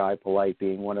for Ja'Kai Polite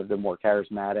being one of the more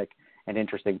charismatic and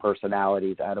interesting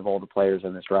personalities out of all the players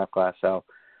in this draft class. So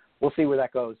we'll see where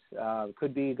that goes.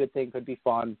 Could be a good thing, could be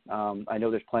fun. I know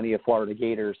there's plenty of Florida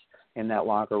Gators in that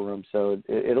locker room, so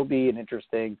it'll be an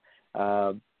interesting,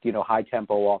 high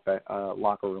tempo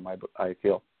locker room. I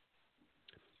feel.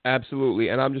 Absolutely,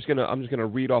 and I'm just gonna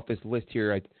read off this list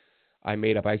here. I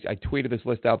made up. I tweeted this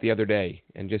list out the other day,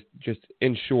 and just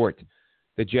in short,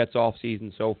 the Jets off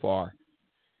season so far.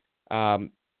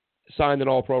 Signed an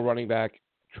All-Pro running back,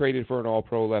 traded for an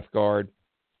All-Pro left guard,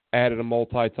 added a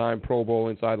multi-time Pro Bowl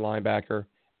inside linebacker,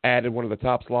 added one of the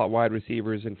top slot wide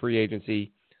receivers in free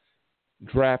agency,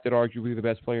 drafted arguably the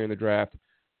best player in the draft,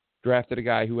 drafted a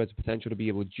guy who has the potential to be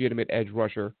a legitimate edge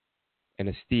rusher and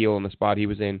a steal in the spot he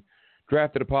was in,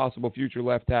 drafted a possible future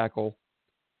left tackle,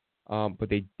 but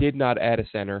they did not add a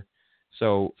center,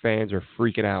 so fans are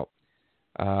freaking out.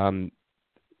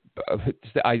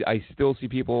 I still see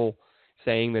people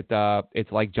saying that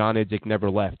it's like John Idzik never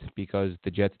left because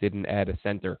the Jets didn't add a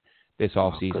center this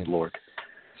offseason. Good Lord.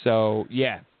 So,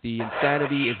 yeah, the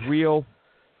insanity is real.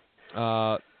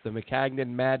 The Maccagnan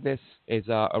madness is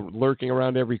lurking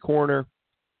around every corner.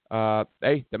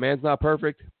 Hey, the man's not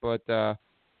perfect, but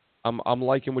I'm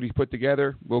liking what he's put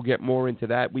together. We'll get more into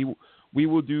that. We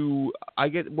will do.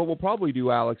 What we'll probably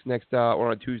do, Alex, next or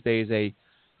on Tuesday is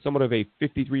somewhat of a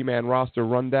 53-man roster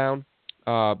rundown,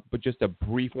 but just a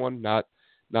brief one, not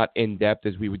in depth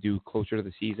as we would do closer to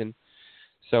the season.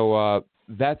 So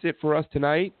that's it for us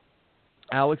tonight.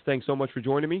 Alex, thanks so much for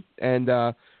joining me, and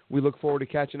we look forward to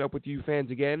catching up with you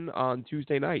fans again on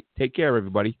Tuesday night. Take care,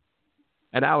 everybody.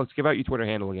 And Alex, give out your Twitter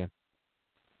handle again.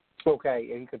 Okay,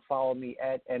 and you can follow me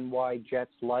at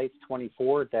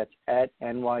NYJetsLife24. That's at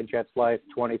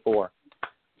NYJetsLife24.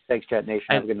 Thanks, Jet Nation.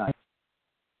 Have a good night.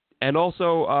 And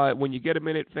also, when you get a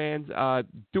minute, fans,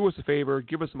 do us a favor.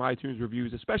 Give us some iTunes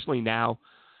reviews, especially now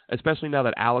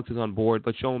that Alex is on board.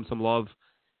 Let's show him some love,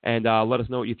 and let us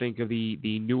know what you think of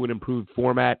the new and improved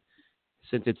format,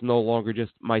 since it's no longer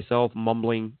just myself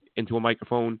mumbling into a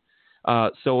microphone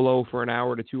solo for an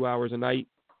hour to 2 hours a night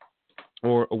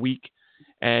or a week.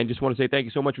 And just want to say thank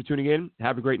you so much for tuning in.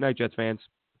 Have a great night, Jets fans.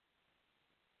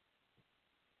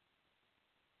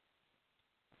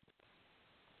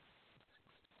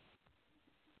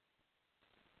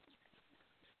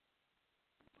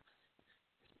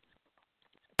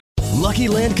 Lucky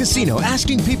Land Casino,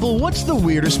 asking people, what's the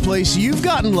weirdest place you've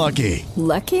gotten lucky?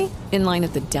 Lucky? In line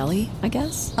at the deli, I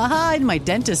guess? Aha, in my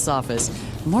dentist's office.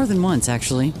 More than once,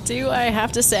 actually. Do I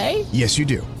have to say? Yes, you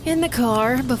do. In the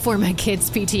car before my kids'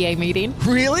 PTA meeting.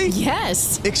 Really?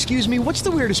 Yes. Excuse me, what's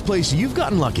the weirdest place you've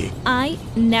gotten lucky? I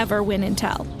never win and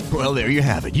tell. Well, there you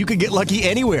have it. You can get lucky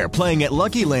anywhere, playing at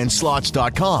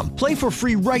LuckyLandSlots.com. Play for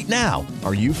free right now.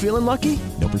 Are you feeling lucky?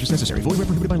 No purchase necessary. Void where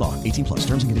prohibited by law. 18+.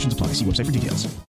 Terms and conditions apply. See website for details.